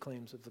truth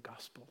claims of the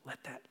gospel. Let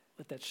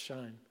that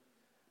shine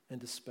and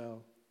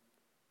dispel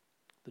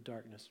the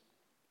darkness.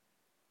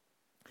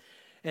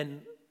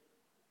 And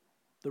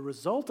the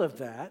result of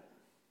that,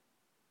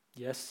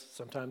 yes,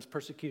 sometimes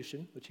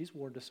persecution, which he's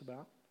warned us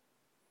about,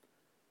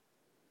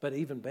 but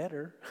even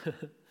better,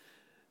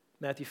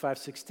 Matthew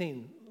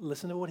 5:16.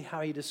 Listen to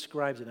how he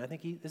describes it. I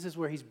think this is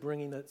where he's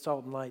bringing the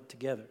salt and light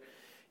together.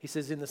 He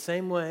says, in the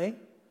same way,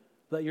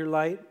 let your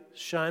light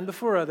shine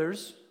before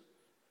others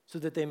so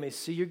that they may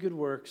see your good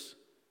works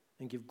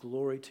and give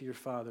glory to your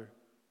Father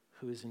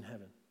who is in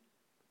heaven.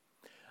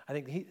 I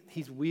think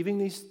he's weaving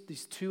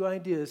these two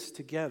ideas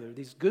together,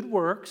 these good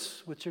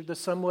works, which are the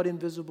somewhat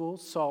invisible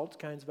salt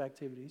kinds of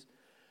activities,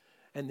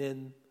 and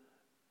then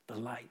the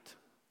light,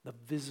 the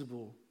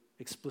visible,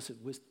 explicit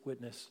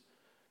witness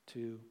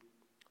to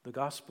the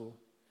gospel.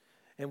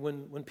 And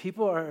when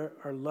people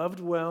are loved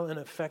well and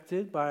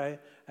affected by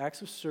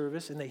acts of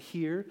service, and they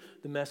hear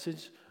the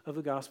message of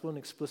the gospel in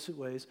explicit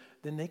ways,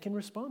 then they can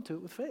respond to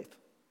it with faith.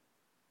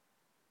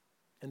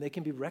 And they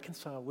can be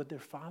reconciled with their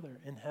Father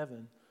in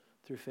heaven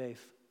through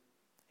faith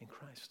in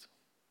Christ.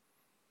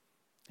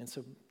 And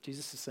so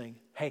Jesus is saying,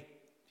 hey,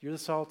 you're the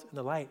salt and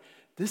the light.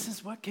 This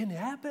is what can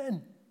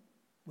happen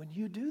when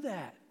you do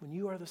that. When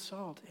you are the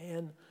salt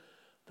and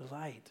the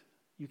light,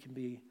 you can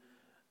be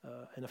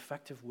an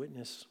effective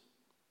witness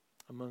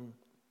among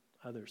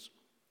others.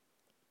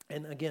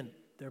 And again,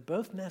 they're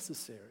both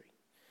necessary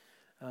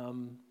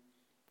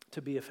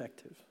to be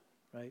effective,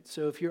 right?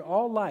 So if you're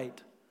all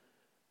light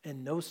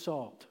and no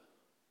salt,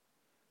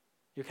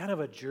 you're kind of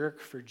a jerk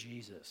for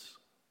Jesus.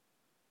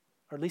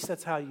 Or at least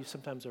that's how you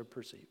sometimes are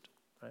perceived,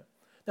 right?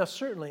 Now,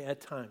 certainly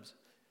at times,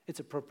 it's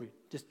appropriate.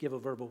 Just give a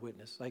verbal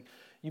witness. Like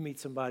you meet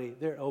somebody,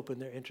 they're open,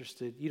 they're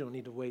interested. You don't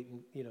need to wait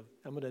and,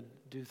 I'm going to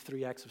do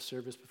 3 acts of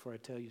service before I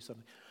tell you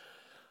something.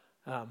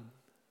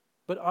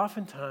 But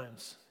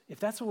oftentimes, if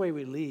that's the way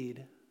we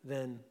lead,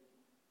 then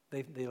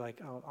they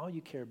like, oh, all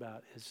you care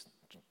about is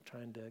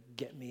trying to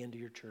get me into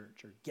your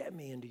church or get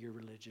me into your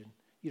religion.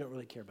 You don't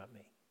really care about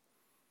me.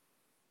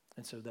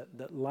 And so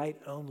that light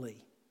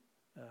only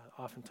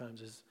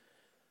oftentimes is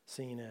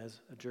seen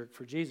as a jerk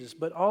for Jesus.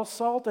 But all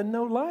salt and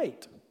no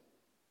light.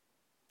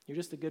 You're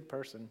just a good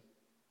person.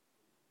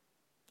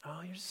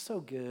 Oh, you're so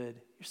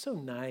good. You're so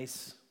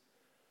nice.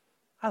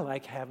 I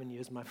like having you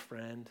as my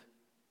friend.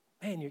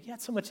 Man, you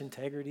got so much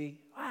integrity.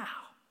 Wow.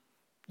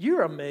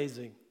 You're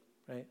amazing,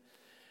 right?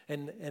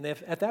 And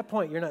if at that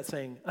point you're not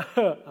saying,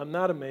 I'm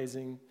not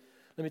amazing,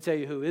 let me tell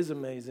you who is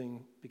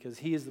amazing, because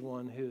he is the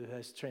one who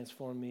has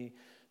transformed me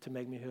to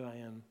make me who I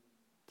am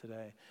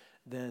today,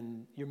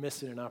 then you're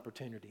missing an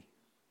opportunity,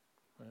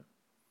 right?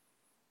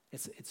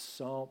 It's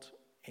salt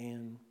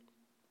and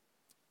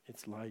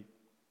it's light.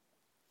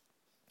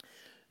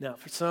 Now,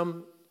 for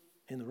some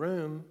in the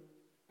room,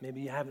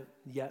 maybe you haven't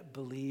yet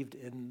believed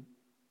in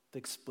the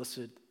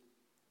explicit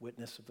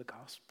witness of the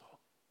gospel,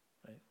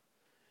 right?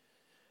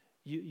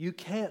 You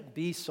can't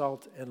be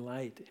salt and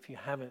light if you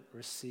haven't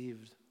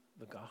received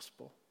the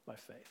gospel by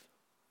faith.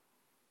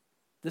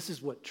 This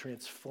is what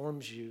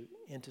transforms you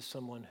into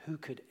someone who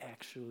could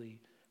actually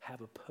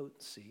have a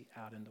potency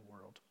out in the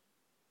world.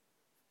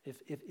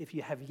 If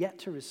you have yet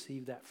to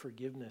receive that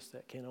forgiveness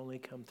that can only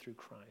come through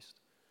Christ,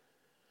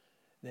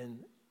 then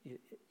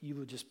you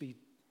will just be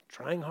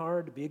trying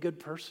hard to be a good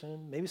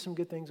person. Maybe some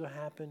good things will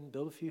happen.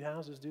 Build a few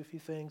houses, do a few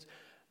things.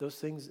 Those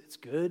things, it's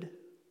good,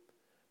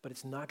 but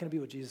it's not going to be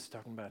what Jesus is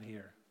talking about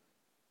here.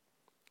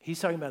 He's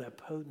talking about a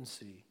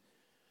potency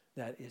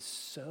that is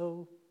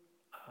so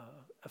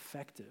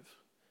effective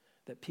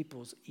that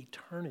people's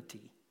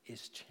eternity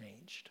is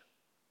changed.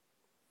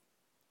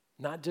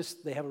 Not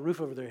just they have a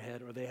roof over their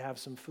head, or they have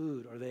some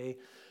food, or they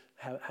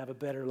have a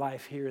better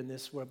life here in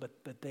this world,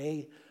 but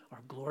they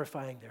are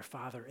glorifying their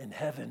Father in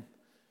heaven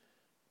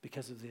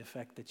because of the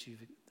effect that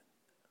you've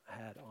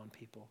had on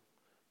people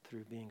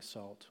through being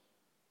salt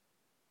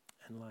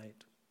and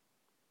light.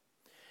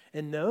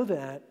 And know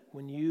that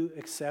when you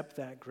accept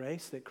that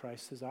grace that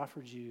Christ has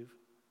offered you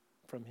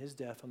from his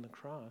death on the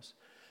cross,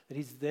 that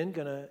he's then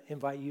going to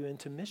invite you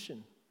into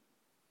mission,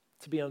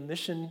 to be on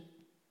mission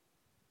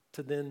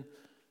to then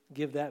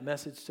give that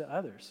message to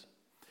others.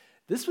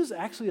 This was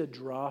actually a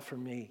draw for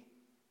me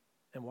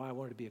and why I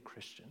wanted to be a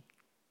Christian.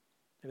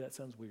 Maybe that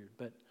sounds weird,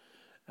 but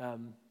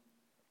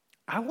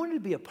I wanted to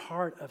be a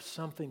part of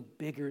something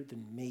bigger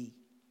than me.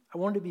 I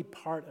wanted to be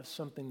part of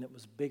something that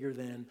was bigger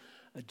than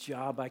a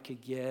job I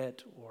could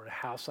get or a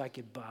house I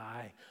could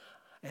buy.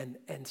 And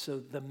so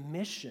the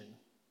mission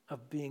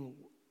of being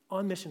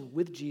on mission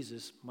with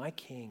Jesus, my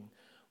King,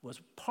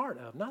 was part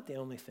of, not the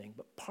only thing,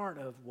 but part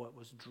of what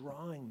was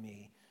drawing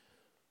me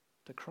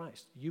to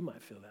Christ. You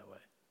might feel that way.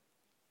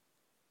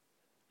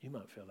 You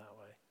might feel that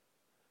way.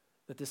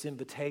 That this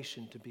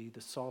invitation to be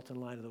the salt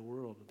and light of the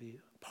world would be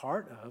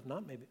part of,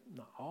 not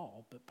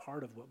all, but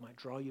part of what might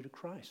draw you to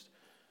Christ.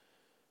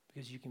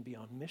 Because you can be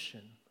on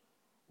mission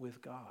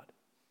with God,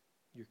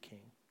 your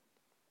King.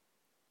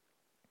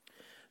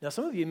 Now,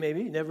 some of you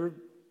maybe never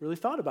really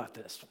thought about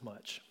this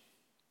much.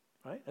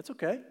 right? That's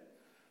okay.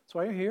 That's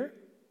why you're here.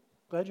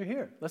 Glad you're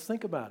here. Let's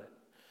think about it.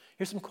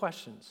 Here's some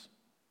questions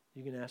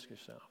you can ask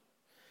yourself.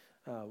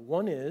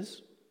 One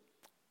is,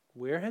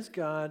 where has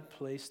God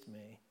placed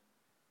me?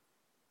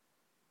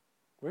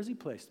 Where's he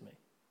placed me?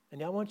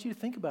 And I want you to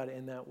think about it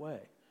in that way.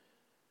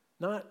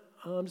 Not,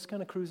 I'm just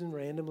kind of cruising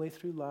randomly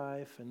through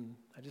life and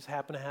I just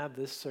happen to have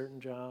this certain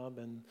job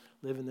and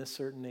live in this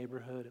certain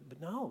neighborhood. But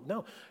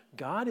no.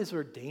 God is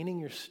ordaining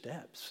your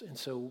steps. And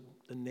so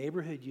the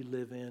neighborhood you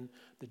live in,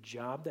 the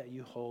job that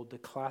you hold, the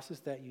classes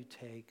that you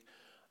take,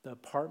 the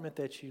apartment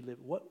that you live,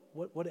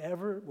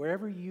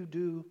 wherever you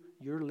do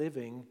your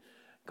living,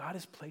 God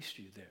has placed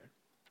you there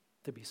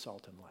to be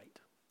salt and light.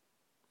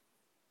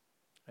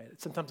 Right?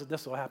 Sometimes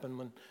this will happen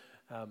when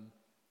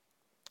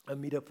I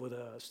meet up with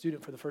a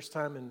student for the first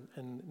time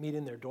and meet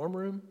in their dorm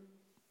room,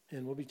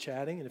 and we'll be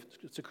chatting, and if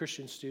it's a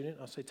Christian student,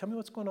 I'll say, tell me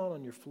what's going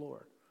on your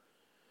floor.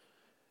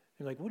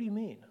 And like, what do you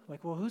mean?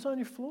 Like, well, who's on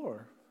your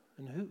floor?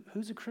 And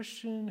who's a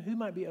Christian? Who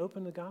might be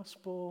open to the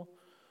gospel?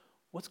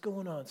 What's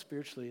going on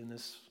spiritually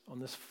on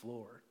this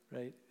floor,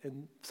 right?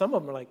 And some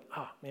of them are like,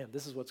 man,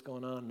 this is what's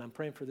going on, and I'm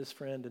praying for this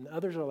friend. And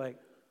others are like,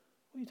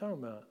 what are you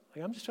talking about?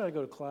 Like, I'm just trying to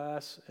go to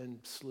class and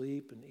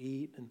sleep and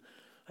eat. And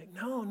like,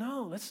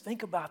 no, let's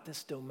think about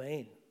this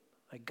domain.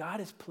 Like, God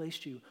has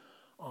placed you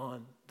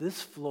on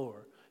this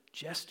floor,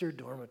 Jester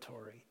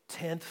Dormitory,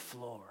 10th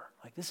floor.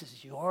 Like, this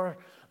is your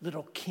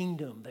little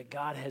kingdom that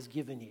God has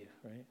given you,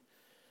 right?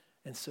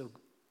 And so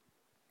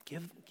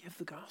give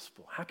the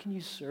gospel. How can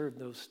you serve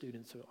those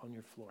students on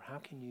your floor? How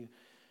can you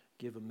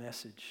give a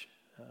message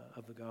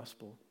of the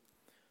gospel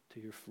to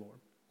your floor?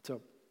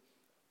 So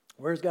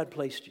where has God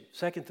placed you?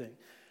 Second thing,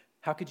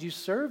 how could you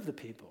serve the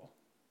people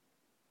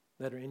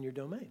that are in your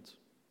domains?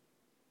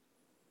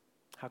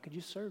 How could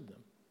you serve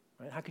them?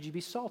 Right? How could you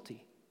be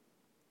salty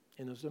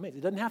in those domains?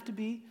 It doesn't have to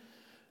be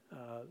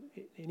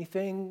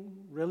anything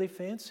really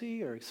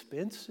fancy or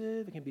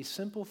expensive. It can be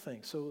simple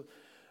things. So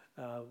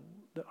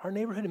our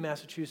neighborhood in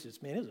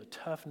Massachusetts, man, it was a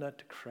tough nut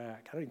to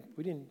crack.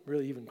 We didn't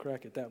really even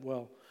crack it that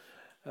well.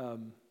 So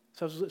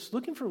I was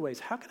looking for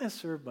ways, how can I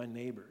serve my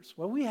neighbors?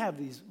 Well, we'd have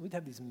these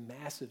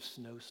massive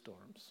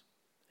snowstorms.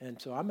 And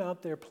so I'm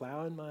out there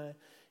plowing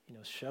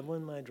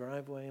shoveling my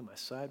driveway, my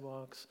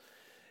sidewalks,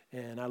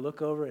 and I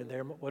look over and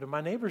what are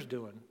my neighbors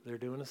doing? They're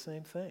doing the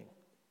same thing.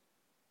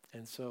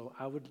 And so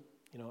I would,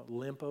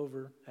 limp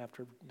over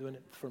after doing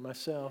it for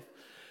myself.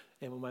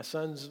 And when my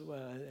sons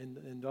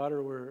and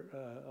daughter were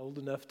old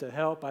enough to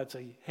help, I'd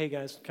say, hey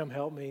guys, come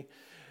help me.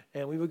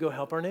 And we would go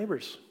help our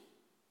neighbors.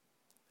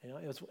 It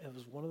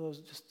was one of those,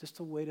 just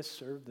a way to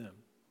serve them.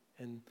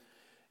 And,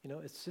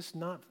 it's just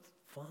not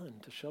fun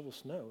to shovel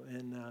snow.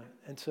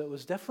 And so it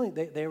was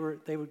definitely, they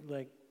would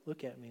like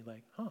look at me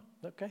like,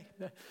 okay.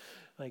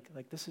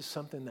 Like this is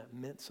something that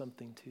meant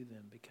something to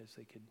them because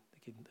they could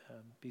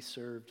be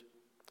served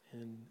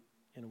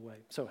in a way.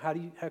 So how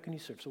can you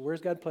serve? So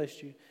where's God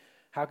placed you?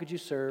 How could you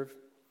serve?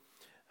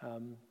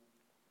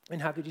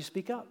 And how could you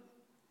speak up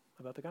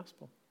about the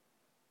gospel?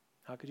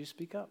 How could you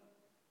speak up?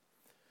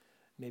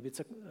 Maybe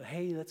it's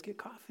hey, let's get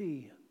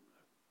coffee.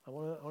 I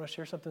want to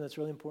share something that's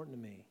really important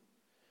to me.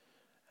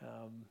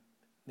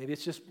 Maybe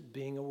it's just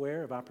being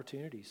aware of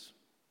opportunities.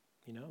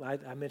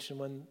 I mentioned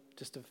one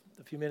just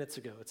a few minutes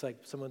ago. It's like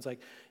someone's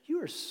like,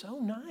 "You are so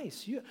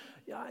nice.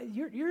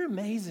 You're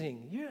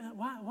amazing.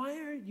 Why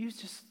are you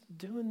just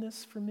doing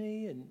this for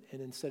me?" And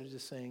instead of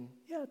just saying,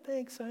 "Yeah,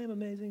 thanks, I am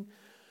amazing,"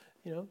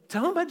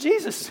 tell them about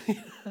Jesus.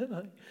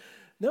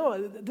 No,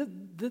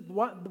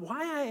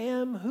 why I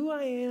am who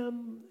I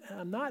am.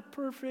 I'm not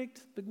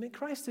perfect, but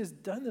Christ has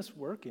done this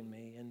work in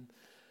me, and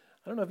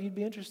I don't know if you'd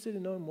be interested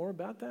in knowing more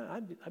about that.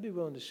 I'd be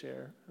willing to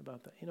share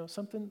about that.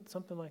 Something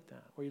like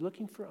that, where you're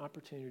looking for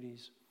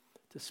opportunities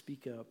to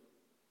speak up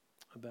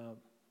about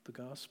the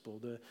gospel.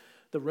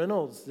 The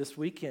Reynolds this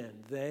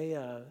weekend, they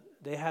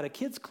had a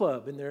kids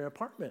club in their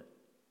apartment,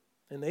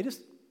 and they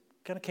just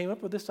kind of came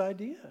up with this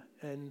idea,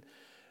 and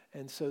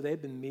so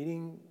they've been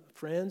meeting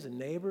friends and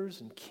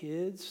neighbors and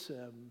kids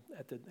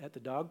at the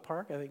dog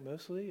park, I think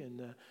mostly,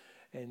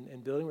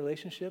 and building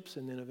relationships,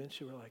 and then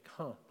eventually we're like,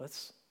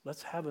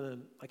 let's have a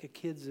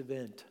kids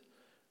event.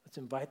 Let's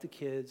invite the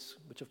kids,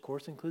 which of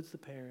course includes the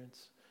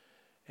parents,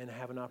 and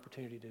have an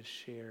opportunity to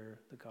share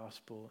the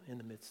gospel in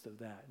the midst of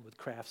that, with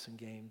crafts and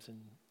games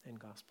and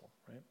gospel,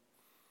 right?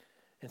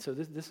 And so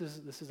this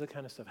is the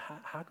kind of stuff.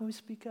 How can we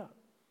speak up?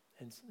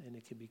 And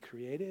it can be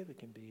creative. It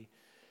can be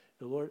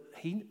the Lord.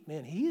 He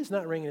is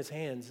not wringing his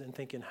hands and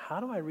thinking, how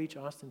do I reach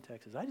Austin,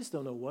 Texas? I just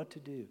don't know what to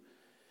do.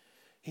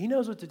 He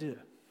knows what to do.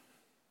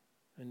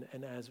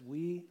 And as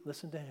we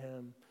listen to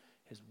him,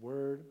 his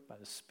word, by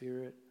the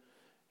Spirit,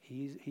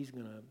 he's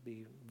going to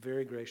be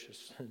very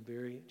gracious and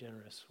very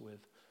generous with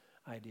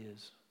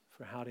ideas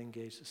for how to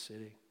engage the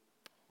city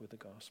with the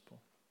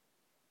gospel.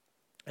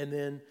 And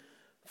then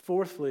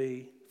fourth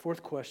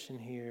question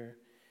here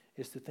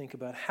is to think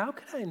about, how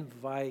can I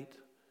invite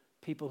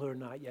people who are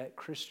not yet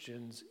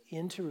Christians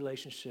into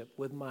relationship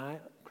with my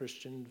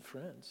Christian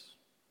friends?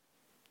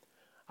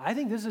 I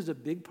think this is a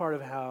big part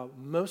of how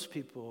most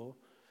people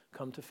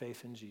come to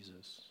faith in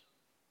Jesus.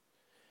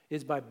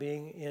 is by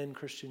being in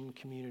Christian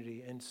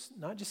community and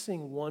not just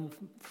seeing one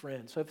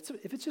friend. So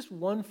if it's just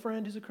one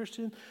friend who's a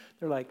Christian,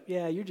 they're like,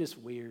 yeah, you're just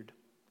weird,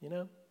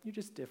 you're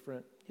just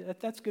different. Yeah,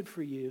 that's good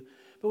for you.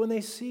 But when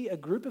they see a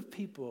group of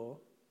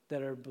people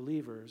that are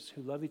believers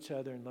who love each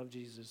other and love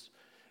Jesus,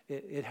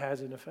 it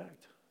has an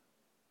effect.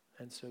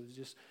 And so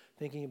just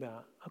thinking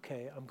about,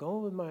 okay, I'm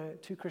going with my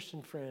 2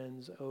 Christian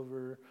friends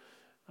over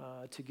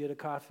to get a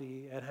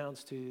coffee at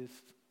Houndstooth.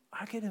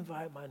 I could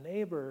invite my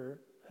neighbor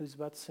who's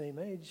about the same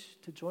age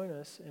to join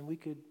us, and we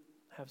could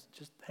have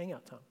just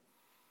hangout time,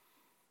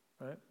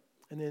 right?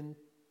 And then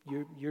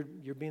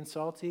you're being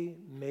salty.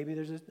 Maybe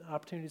there's an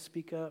opportunity to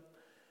speak up,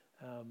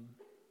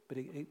 but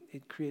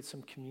it creates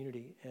some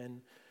community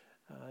and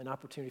an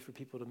opportunity for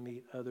people to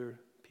meet other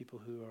people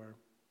who are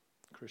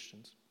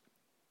Christians.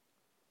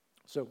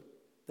 So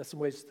that's some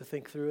ways to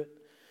think through it.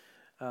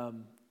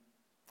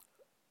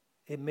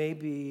 It may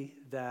be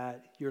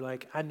that you're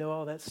like, I know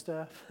all that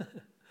stuff,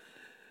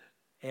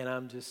 and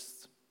I'm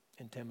just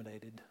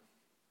intimidated.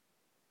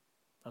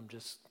 I'm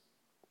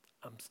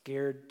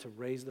scared to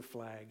raise the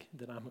flag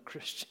that I'm a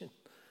Christian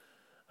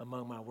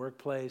among my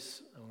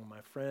workplace, among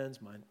my friends,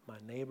 my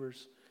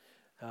neighbors.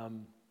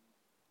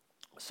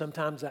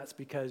 Sometimes that's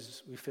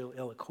because we feel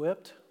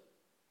ill-equipped,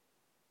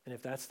 and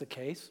if that's the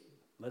case,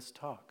 let's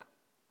talk.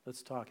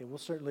 Let's talk, and we'll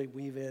certainly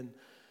weave in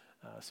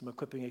some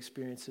equipping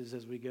experiences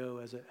as we go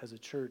as a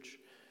church.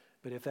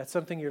 But if that's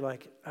something you're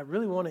like, I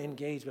really want to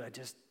engage, but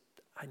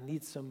I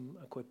need some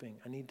equipping.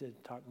 I need to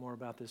talk more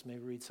about this. Maybe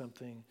read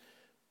something.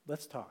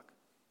 Let's talk.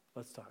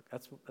 Let's talk.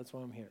 That's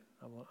why I'm here.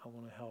 I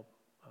want to help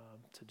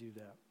to do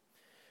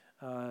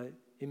that.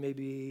 It may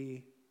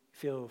be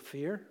feel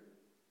fear.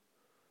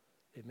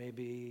 It may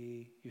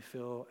be you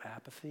feel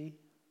apathy.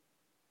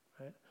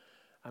 Right?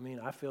 I mean,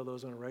 I feel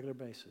those on a regular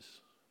basis.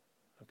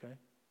 Okay.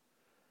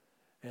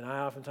 And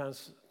I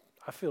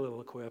feel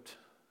ill-equipped.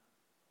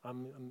 I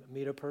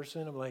meet a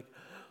person, I'm like,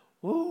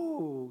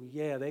 whoa,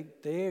 yeah,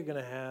 they're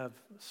going to have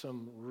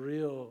some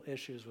real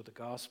issues with the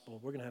gospel.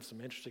 We're going to have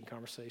some interesting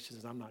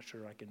conversations, and I'm not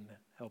sure I can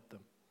help them,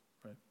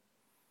 right?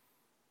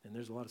 And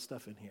there's a lot of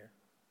stuff in here.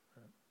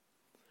 Right?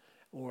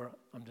 Or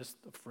I'm just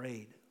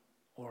afraid,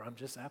 or I'm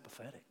just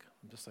apathetic.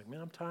 I'm just like, man,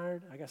 I'm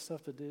tired. I got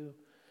stuff to do.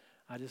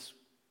 I just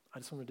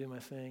want to do my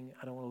thing.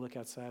 I don't want to look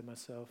outside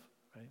myself,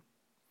 right?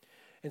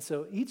 And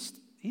so each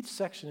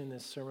section in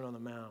this Sermon on the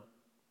Mount,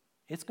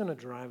 it's going to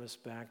drive us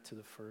back to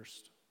the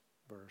first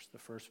verse, the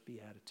first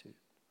beatitude,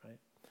 right?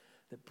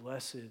 That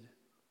blessed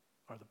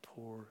are the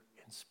poor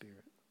in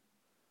spirit.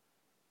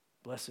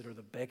 Blessed are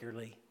the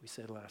beggarly, we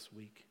said last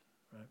week,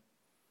 right?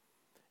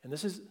 And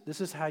this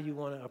is how you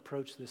want to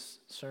approach this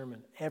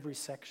sermon. Every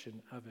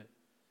section of it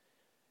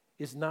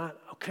is not,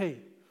 okay,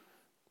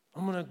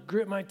 I'm going to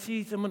grit my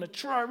teeth. I'm going to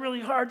try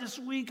really hard this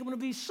week. I'm going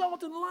to be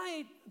salt and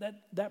light.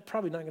 That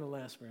probably not going to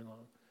last very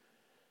long.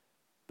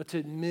 But to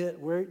admit,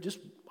 we're just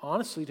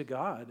honestly to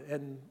God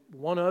and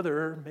one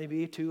other,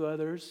 maybe 2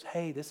 others,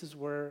 hey, this is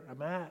where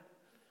I'm at.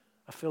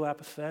 I feel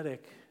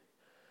apathetic.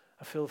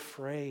 I feel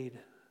afraid.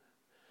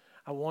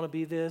 I want to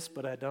be this,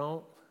 but I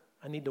don't.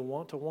 I need to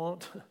want.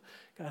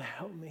 God,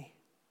 help me.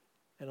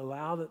 And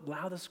allow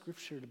the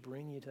Scripture to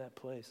bring you to that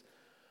place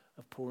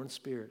of poor in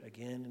spirit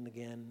again and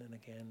again and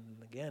again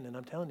and again. And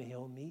I'm telling you,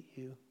 He'll meet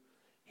you.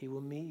 He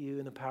will meet you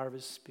in the power of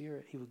His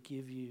Spirit. He will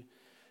give you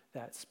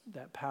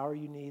that power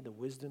you need, the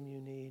wisdom you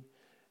need.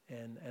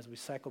 And as we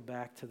cycle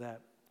back to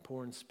that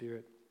poor in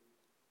spirit,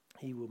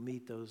 He will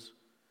meet those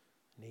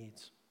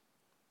needs.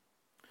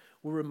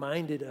 We're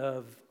reminded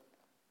of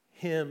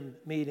Him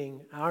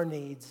meeting our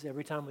needs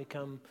every time we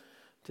come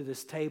to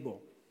this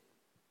table.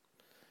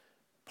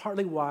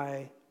 Partly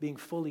why being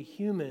fully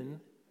human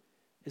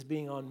is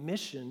being on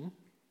mission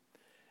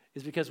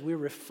is because we're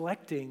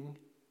reflecting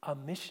a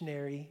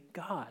missionary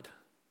God.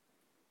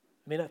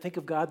 I may not think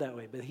of God that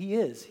way, but He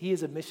is. He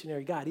is a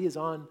missionary God. He is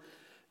on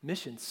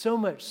mission. So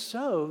much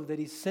so that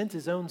He sent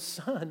His own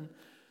Son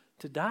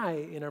to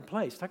die in our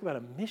place. Talk about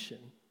a mission.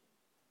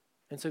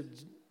 And so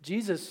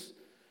Jesus,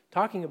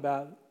 talking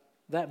about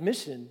that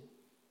mission,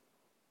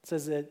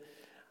 says that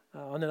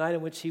on the night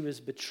in which He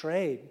was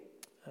betrayed,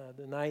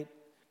 the night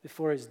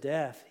before His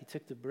death, He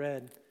took the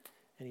bread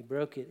and He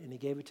broke it and He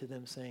gave it to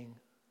them saying,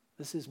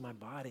 this is my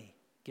body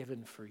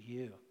given for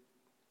you.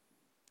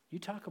 You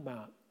talk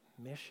about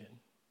mission.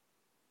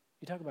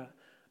 You talk about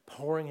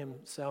pouring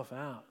Himself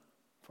out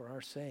for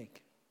our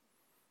sake.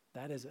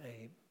 That is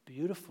a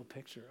beautiful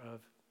picture of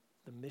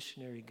the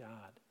missionary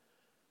God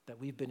that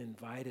we've been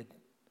invited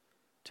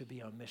to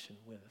be on mission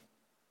with.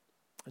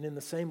 And in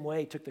the same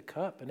way, He took the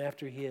cup, and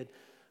after He had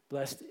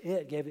blessed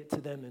it, gave it to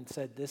them and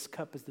said, this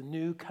cup is the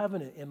new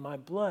covenant in my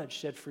blood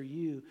shed for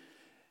you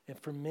and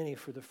for many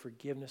for the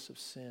forgiveness of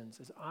sins.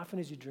 As often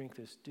as you drink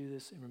this, do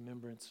this in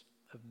remembrance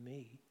of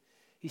me.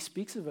 He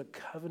speaks of a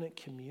covenant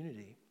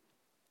community.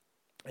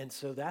 And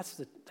so that's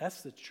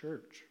the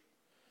church.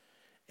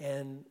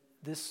 And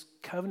this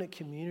covenant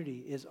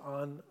community is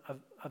on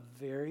a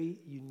very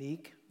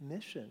unique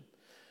mission.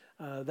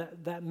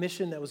 That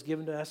mission that was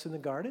given to us in the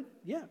garden,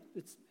 yeah,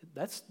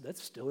 that's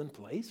still in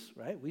place,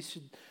 right? We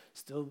should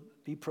still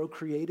be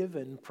procreative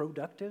and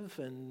productive,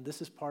 and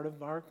this is part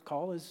of our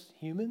call as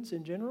humans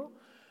in general.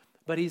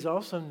 But he's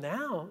also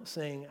now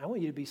saying, I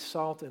want you to be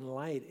salt and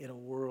light in a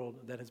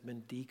world that has been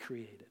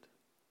decreated.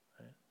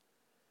 Right?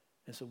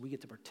 And so we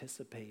get to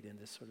participate in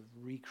this sort of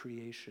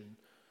recreation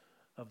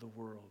of the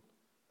world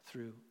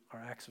through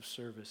our acts of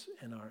service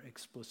and our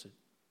explicit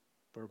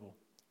verbal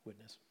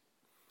witness.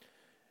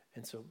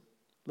 And so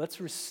let's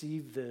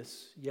receive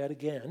this yet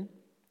again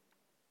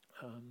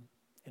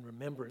in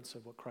remembrance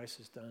of what Christ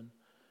has done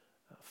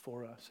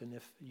for us. And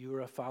if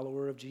you're a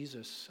follower of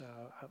Jesus,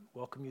 I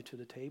welcome you to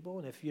the table.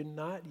 And if you're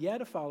not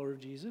yet a follower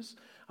of Jesus,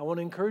 I want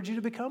to encourage you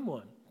to become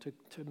one,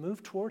 to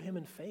move toward him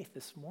in faith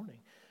this morning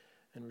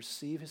and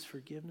receive his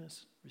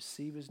forgiveness,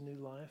 receive his new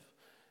life,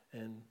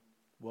 and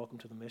welcome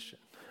to the mission,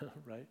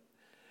 right?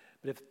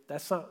 But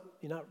if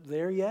you're not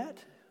there yet,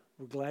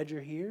 we're glad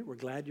you're here. We're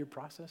glad you're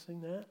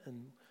processing that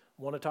and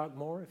want to talk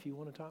more if you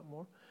want to talk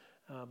more.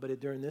 But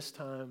during this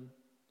time,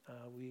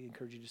 we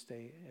encourage you to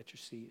stay at your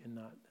seat and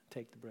not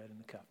take the bread and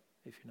the cup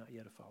if you're not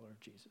yet a follower of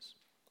Jesus.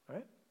 All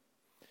right?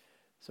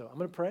 So I'm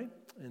going to pray,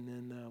 and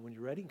then when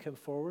you're ready, come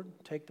forward,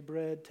 take the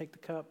bread, take the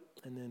cup,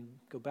 and then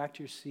go back to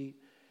your seat,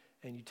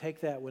 and you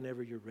take that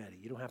whenever you're ready.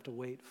 You don't have to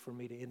wait for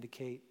me to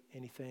indicate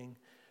anything.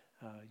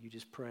 You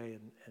just pray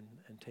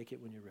and take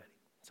it when you're ready.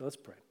 So let's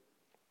pray.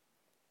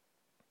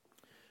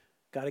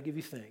 God, I give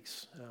you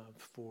thanks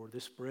for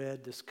this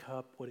bread, this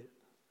cup, what it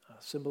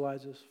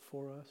symbolizes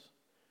for us.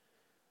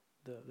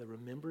 The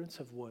remembrance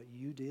of what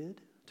you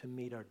did to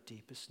meet our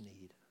deepest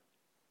need.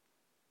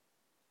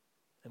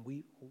 And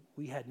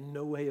we had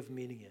no way of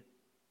meeting it.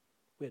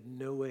 We had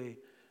no way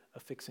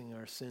of fixing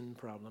our sin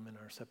problem and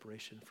our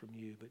separation from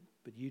you,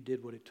 but you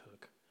did what it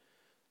took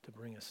to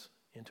bring us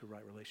into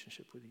right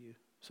relationship with you.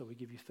 So we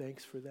give you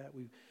thanks for that.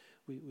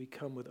 We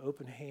come with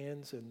open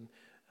hands and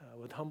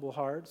with humble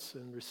hearts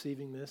and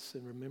receiving this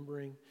and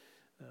remembering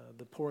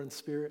the poor in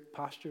spirit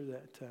posture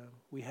that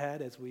we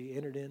had as we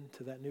entered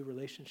into that new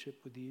relationship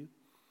with you.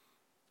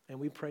 And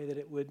we pray that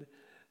it would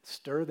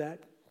stir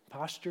that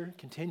posture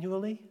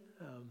continually,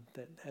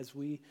 that as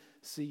we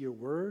see your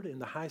word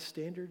and the high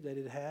standard that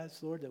it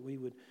has, Lord, that we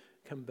would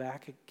come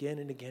back again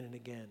and again and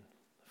again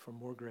for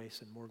more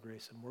grace and more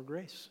grace and more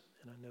grace.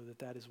 And I know that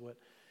that is what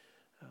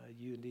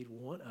you indeed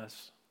want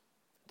us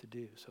to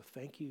do. So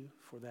thank you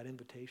for that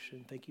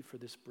invitation. Thank you for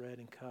this bread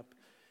and cup.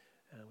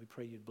 We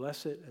pray you'd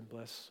bless it and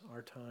bless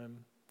our time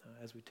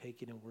as we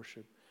take it and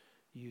worship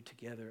you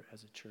together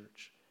as a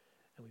church.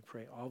 And we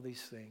pray all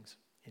these things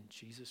in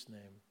Jesus'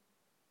 name.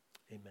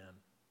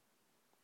 Amen.